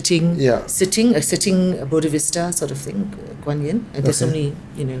sort of sitting, Yeah. sitting Bodhisattva sort of thing, Kuan Yin. And there's so Okay.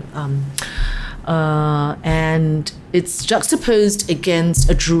 many, and it's juxtaposed against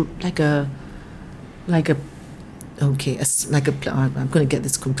I'm going to get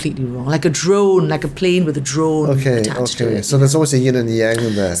this completely wrong. Like a drone, like a plane with a drone attached to it. So there's always a yin and yang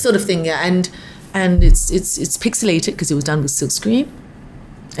in there. Sort of thing, yeah. And it's pixelated because it was done with silk screen,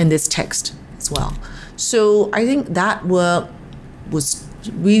 and there's text as well. So I think that work was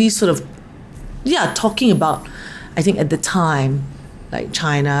really sort of, talking about, I think at the time, like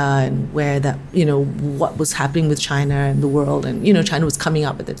China and where that, what was happening with China and the world. And, China was coming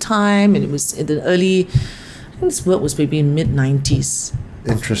up at the time, and it was in the early, I think this work was maybe in mid-90s.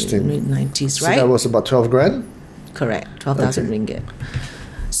 Interesting. Mid-90s, So right? that was about 12 grand? Correct, 12,000 Okay. ringgit.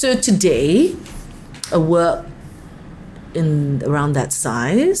 So today, a work in around that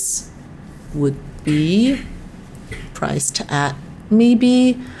size would be priced at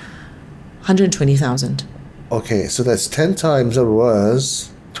maybe 120,000. Okay, so that's 10 times what it was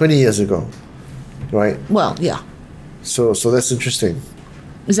 20 years ago, right? Well, yeah. So that's interesting.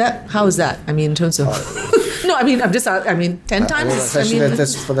 How is that? I mean, in terms of, no, I mean, 10 times.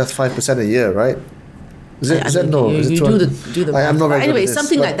 That's 5% a year, right? Is it? Is that no? You, Is it you 200? do the I'm math. not very good Anyway, at this,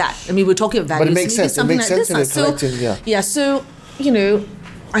 something but- like that. I mean, we're talking about values. But it makes maybe sense. It something makes like sense in the this. So, collecting, yeah. Yeah, so,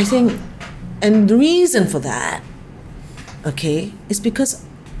 I think, and the reason for that, okay, is because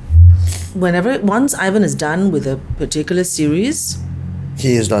once Ivan is done with a particular series,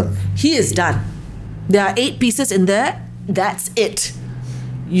 He is done. he is done. There are 8 pieces in there. That's it.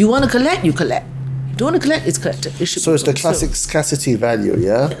 You want to collect, you collect. You don't want to collect, it's collected. It should So be it's the sold. classic scarcity value,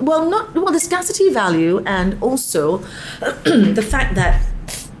 yeah? The scarcity value, and also the fact that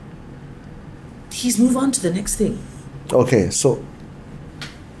he's moved on to the next thing Okay, so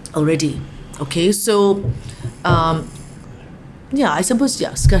already. Okay, so I suppose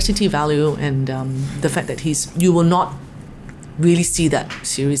scarcity value and the fact that you will not really see that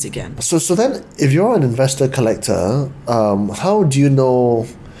series again. so then if you're an investor collector, how do you know,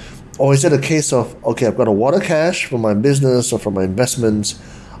 or is it a case of, okay, I've got a water cash from my business or from my investments,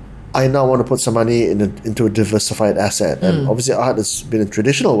 I now want to put some money into a diversified asset, and obviously art has been a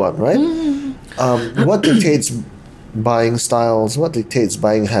traditional one, right? What dictates buying styles? What dictates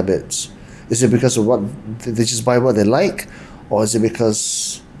buying habits? Is it because of what they just buy what they like, or is it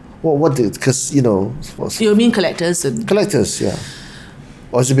because because You mean collectors and collectors, yeah,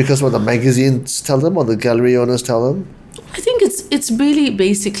 or is it because what the magazines tell them or the gallery owners tell them? I think it's really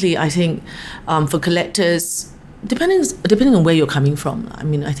basically, I think, for collectors, depending on where you're coming from. I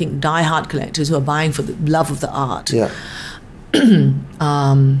mean, I think die-hard collectors who are buying for the love of the art Yeah,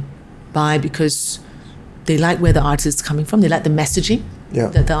 buy because they like where the artist is coming from. They like the messaging Yeah.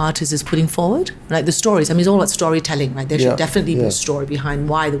 that the artist is putting forward, like the stories. I mean, it's all about storytelling, right? There should Yeah, definitely be yeah. a story behind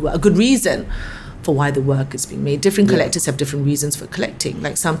why the work, a good reason for why the work is being made. Different Yeah. collectors have different reasons for collecting.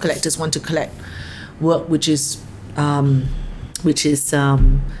 Like some collectors want to collect work which is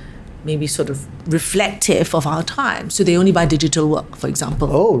maybe sort of reflective of our time. So they only buy digital work, for example.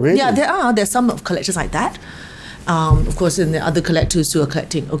 Oh, really? Yeah, there's some collectors like that. Of course, then there are other collectors who are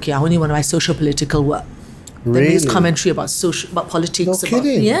collecting, okay, I only want to buy social political work. That means Really? commentary about politics, No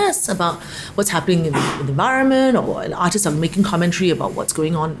kidding. about what's happening in the environment, or artists are making commentary about what's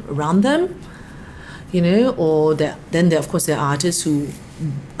going on around them, or then there, of course, there are artists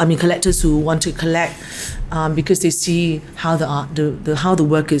collectors who want to collect because they see how how the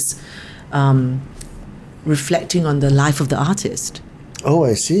work is reflecting on the life of the artist. Oh,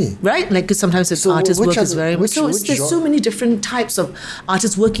 I see. Right? Like, because sometimes the So artist's which work are is the- very... which- which there's so genre- many different types of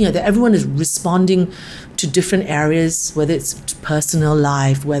artists working out there. Everyone is responding to different areas, whether it's personal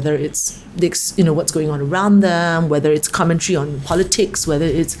life, whether it's, what's going on around them, whether it's commentary on politics, whether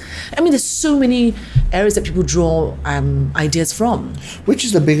it's... I mean, there's so many areas that people draw ideas from. Which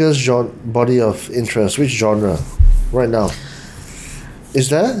is the biggest body of interest? Which genre right now? Is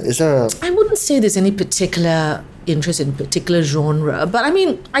there a... I wouldn't say there's any particular interest in a particular genre. But I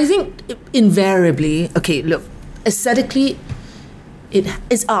mean, I think invariably, okay, look, aesthetically,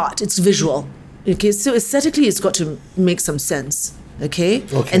 it's art, it's visual. Okay, so aesthetically, it's got to make some sense. Okay?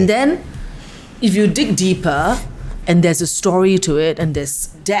 And then if you dig deeper and there's a story to it and there's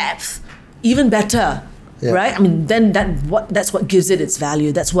depth, even better. Yeah. Right? I mean, then that's what gives it its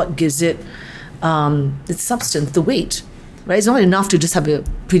value. That's what gives it its substance, the weight. Right? It's not enough to just have a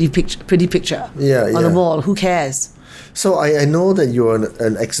pretty picture on the wall. Who cares? So I know that you're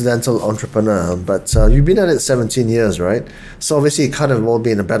an accidental entrepreneur, but you've been at it 17 years, right? So obviously it can't have all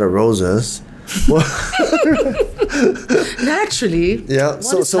been a bed of roses. Naturally, what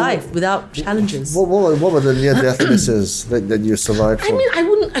is life without challenges? What were the near-death misses that you survived from? I mean, I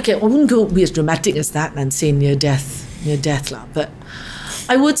wouldn't go be as dramatic as that and say near death lah. But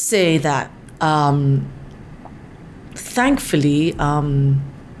I would say that thankfully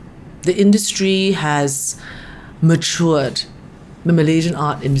the industry has matured. The Malaysian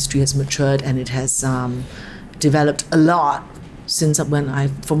art industry has matured, and it has developed a lot since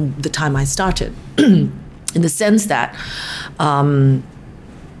from the time I started. In the sense that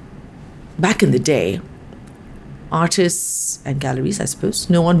back in the day, artists and galleries, I suppose,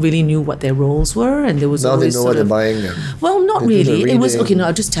 no one really knew what their roles were, and there was now always they know what they're buying. Well, not really. It was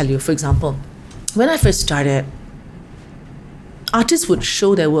I'll just tell you. For example, when I first started, artists would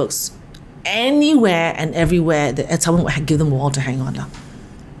show their works anywhere and everywhere, and someone would give them a wall to hang on.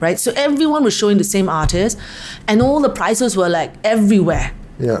 Right? So everyone was showing the same artist, and all the prices were like everywhere.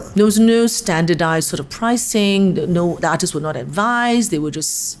 Yeah. There was no standardized sort of pricing. The artists were not advised. They were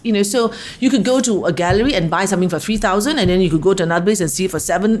just, so you could go to a gallery and buy something for 3,000, and then you could go to another place and see it for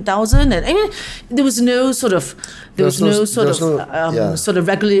 7,000. And I mean, there was no sort of, they were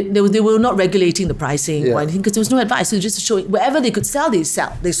not regulating the pricing or anything, because there was no advice. So just showing wherever they could sell, they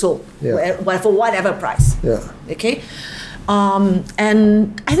sold for whatever price. Yeah. Okay.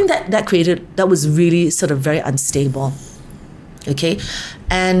 And I think that was really sort of very unstable. Okay,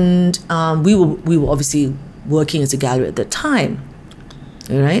 and we were obviously working as a gallery at the time,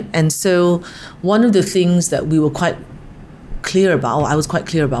 right? And so one of the things that we were quite clear about, or I was quite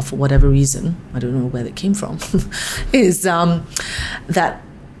clear about for whatever reason, I don't know where that came from, is that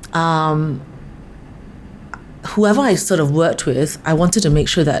whoever I sort of worked with, I wanted to make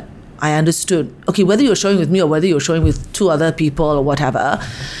sure that I understood, okay, whether you're showing with me or whether you're showing with two other people or whatever,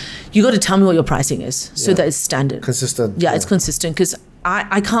 you got to tell me what your pricing is so that it's standard. Consistent. Yeah, it's consistent, because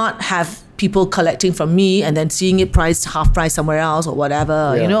I can't have people collecting from me and then seeing it priced half price somewhere else or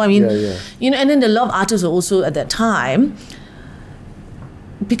whatever. Yeah. I mean, and then a lot of artists were also at that time,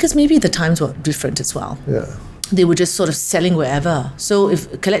 because maybe the times were different as well. Yeah. They were just sort of selling wherever. So if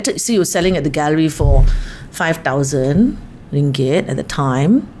a collector, see, you're selling at the gallery for 5,000 ringgit at the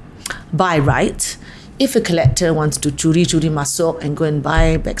time, by right. If a collector wants to curi masuk and go and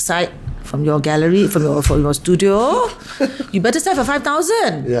buy backside from your gallery, from your studio, you better sell for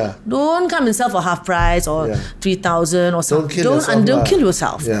 5,000. Yeah. Don't come and sell for half price or 3,000 or something. Don't kill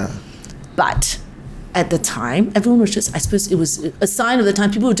yourself. Yeah. But at the time, everyone was just, I suppose it was a sign of the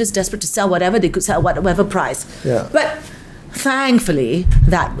time, people were just desperate to sell whatever they could sell at whatever price. Yeah. But thankfully,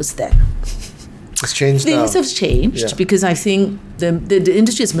 that was then. It's changed now. Things have changed because I think the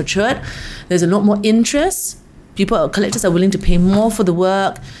industry has matured. There's a lot more interest. Collectors are willing to pay more for the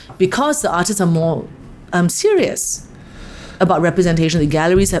work because the artists are more serious about representation.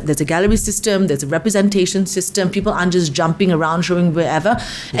 There's a gallery system, there's a representation system. People aren't just jumping around showing wherever.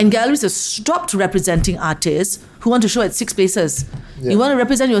 And galleries have stopped representing artists who want to show at 6 places. You want to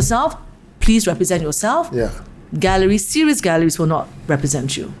represent yourself? Please represent yourself. Yeah. Serious galleries will not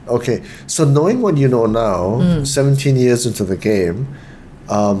represent you. Okay, so knowing what you know now, 17 years into the game,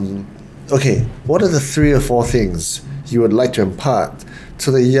 what are the 3 or 4 things you would like to impart to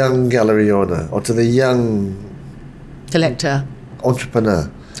the young gallery owner or to the young collector,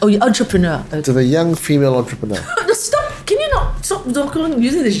 entrepreneur? Oh, entrepreneur. Okay. To the young female entrepreneur. Stop! Can you not stop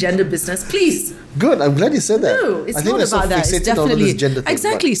using this gender business, please? Good. I'm glad you said that. No, it's I think not about that. It's definitely this gender thing,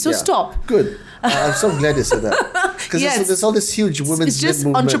 exactly. So stop. Good. I'm so glad you said that, because there's all this huge women's It's just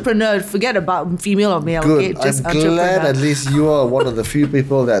movement. Entrepreneur. Forget about female or male. Good. Okay? Just I'm glad at least you are one of the few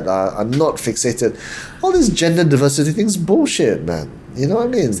people that are not fixated. All this gender diversity thing's bullshit, man. You know what I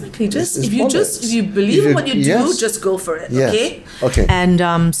mean? Exactly. If you believe in what you do, just go for it. Yes. Okay. Okay.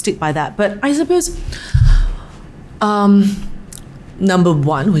 And stick by that. But I suppose, number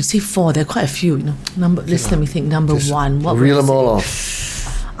one, we say 4. There are quite a few. Let me think. Number just 1. What reel them all off.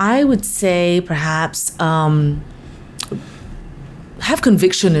 I would say perhaps have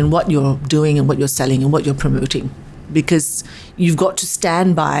conviction in what you're doing and what you're selling and what you're promoting, because you've got to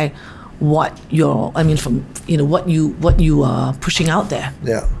stand by what you are pushing out there.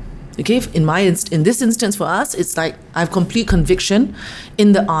 Yeah. Okay, in this instance for us, it's like I have complete conviction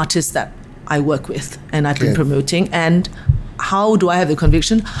in the artists that I work with and I've been promoting. And how do I have the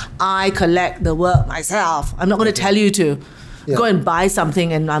conviction? I collect the work myself. I'm not going to tell you to go and buy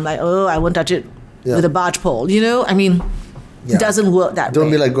something and I'm like, oh, I won't touch it with a barge pole. You know, I mean, it doesn't work that way. Don't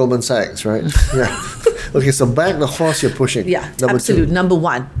be like Goldman Sachs, right? Yeah. Okay, so back the horse you're pushing. Yeah, absolutely. Number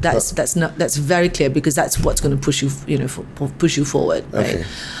one, that's very clear because that's what's going to push you, push you forward. Right? Okay.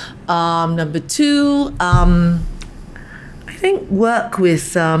 Number two, I think work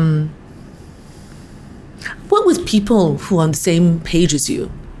with people who are on the same page as you,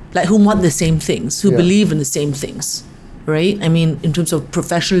 like who want the same things, who believe in the same things, right? I mean, in terms of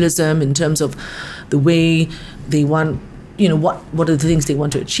professionalism, in terms of the way they want, what are the things they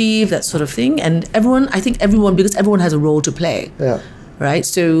want to achieve, that sort of thing. And because everyone has a role to play, right?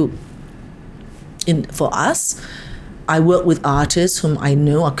 So for us, I work with artists whom I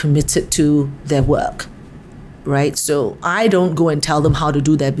know are committed to their work, right? So I don't go and tell them how to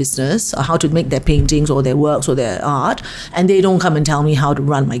do their business or how to make their paintings or their works or their art, and they don't come and tell me how to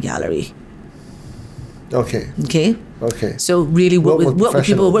run my gallery. Okay. So really work with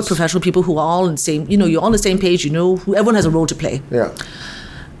people, professional people who are all on the same, you're on the same page, everyone has a role to play. Yeah.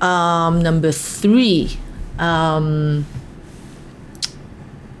 Number three, God,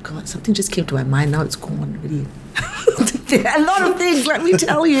 something just came to my mind, now it's gone really. A lot of things, let me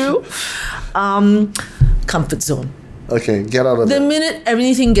tell you. Comfort zone. Okay, get out of the there. minute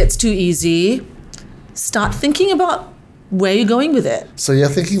everything gets too easy, start thinking about where you're going with it. So you're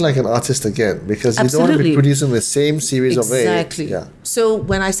thinking like an artist again because you don't want to be producing the same series of eight. Exactly. Yeah. So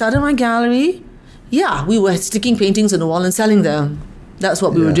when I started my gallery, we were sticking paintings on the wall and selling them. That's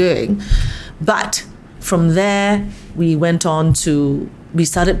what we were doing. But from there, we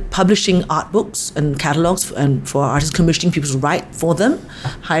started publishing art books and catalogs and for artists, commissioning people to write for them,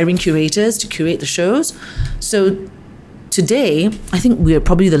 hiring curators to curate the shows. So today, I think we are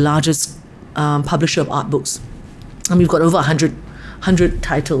probably the largest publisher of art books. And we've got over 100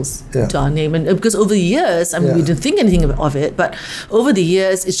 titles to our name. And because over the years, we didn't think anything of it, but over the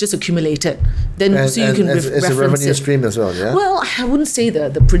years, it's just accumulated. Then you can reference it's a revenue stream as well, yeah? Well, I wouldn't say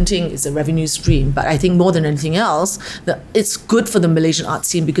the printing is a revenue stream, but I think more than anything else, it's good for the Malaysian art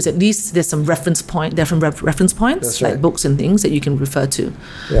scene because at least there's some reference points, That's like right. books and things that you can refer to.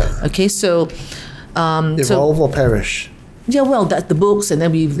 Yeah. Okay, so... Evolve or perish. Yeah, well, that's the books, and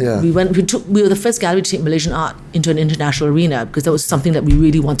then we were the first gallery to take Malaysian art into an international arena because that was something that we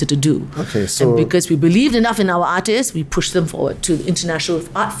really wanted to do. Okay, so and because we believed enough in our artists, we pushed them forward to international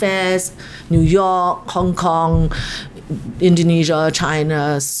art fairs, New York, Hong Kong, Indonesia,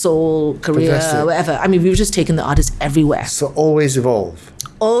 China, Seoul, Korea, Fantastic. wherever. I mean, we've just taken the artists everywhere. So always evolve.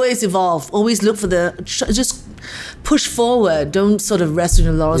 Always evolve. Always look for just push forward. Don't sort of rest on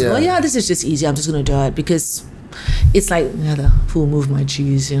your laurels. Yeah. Well, this is just easy. I'm just going to do it because it's like the fool moved my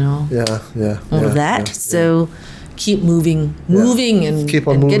cheese, Yeah. All of that. So keep moving and keep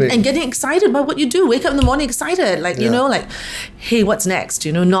on moving. and getting excited by what you do. Wake up in the morning excited, hey, what's next?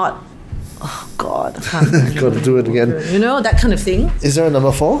 Not, oh God, I can't Got to do it again. that kind of thing. Is there a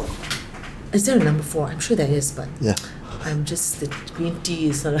number 4? Is there a number 4? I'm sure there is, but I'm just the green tea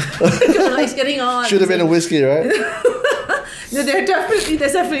is sort of like getting on. Should have been a whiskey, right? No, there's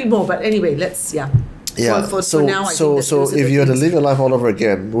definitely more. But anyway, let's Yeah. For now, I think so if you had to live your life all over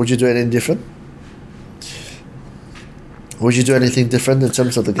again, would you do anything different? Would you do anything different in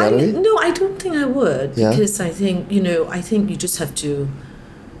terms of the gallery? No, I don't think I would because I think I think you just have to.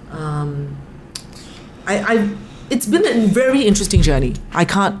 It's been a very interesting journey. I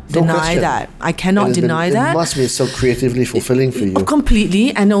can't deny that. I cannot deny that. It must be so creatively fulfilling for you.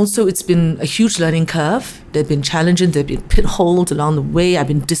 Completely. And also it's been a huge learning curve. There have been challenges, there have been pitfalls along the way. I've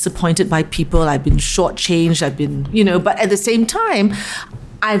been disappointed by people. I've been shortchanged. I've been, but at the same time,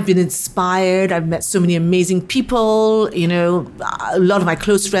 I've been inspired. I've met so many amazing people. A lot of my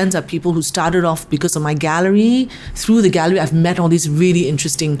close friends are people who started off because of my gallery. Through the gallery, I've met all these really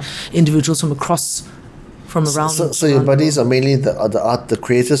interesting individuals from around. So your buddies are mainly the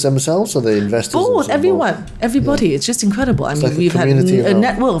creators themselves or the investors? Both, everyone, everybody. Yeah. It's just incredible. I mean, like we've had a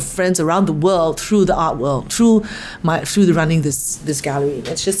network of friends around the world through the art world, through the running this gallery.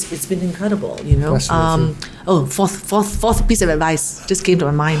 It's been incredible, Fourth piece of advice just came to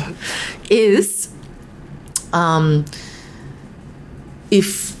my mind is,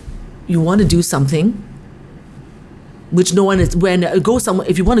 if you want to do something which no one is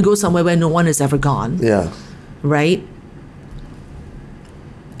if you want to go somewhere where no one has ever gone, right?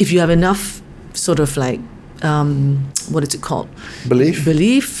 If you have enough sort of like what is it called?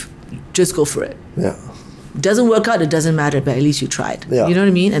 Belief, just go for it. Yeah. Doesn't work out, it doesn't matter, but at least you tried. Yeah. You know what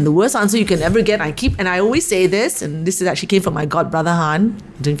I mean? And the worst answer you can ever get, and I always say this, and this is actually came from my god brother Han.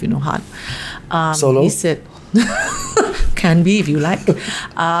 I don't know if you know Han. Solo? He said, can be if you like,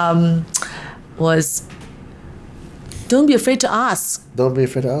 was, don't be afraid to ask. Don't be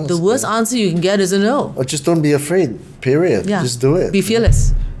afraid to ask. The worst answer you can get is a no. Or just don't be afraid, period. Yeah. Just do it. Be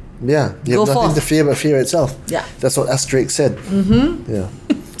fearless. Yeah. You Go have nothing forth. to fear but fear itself. Yeah. That's what Asterix said. Mm-hmm. Yeah.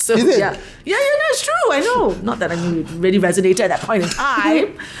 So You did. yeah, no, it's true. I know. Not that I knew it really resonated at that point in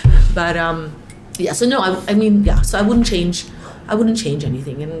time, but yeah. So no, I mean, yeah. So I wouldn't change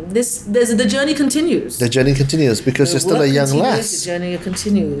anything. And the journey continues. The journey continues because The you're still a work young continues, lass. The journey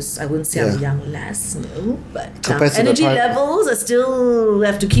continues. I wouldn't say I'm a Yeah. young lass, no, but Compared to the energy part- levels, I still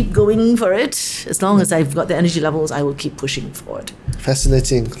have to keep going for it. As long as I've got the energy levels, I will keep pushing forward.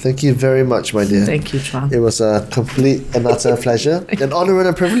 Fascinating. Thank you very much, my dear. Thank you, Trang. It was a complete and utter pleasure. An honor and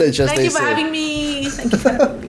a privilege, as Thank they you for say. having me. Thank you for having me.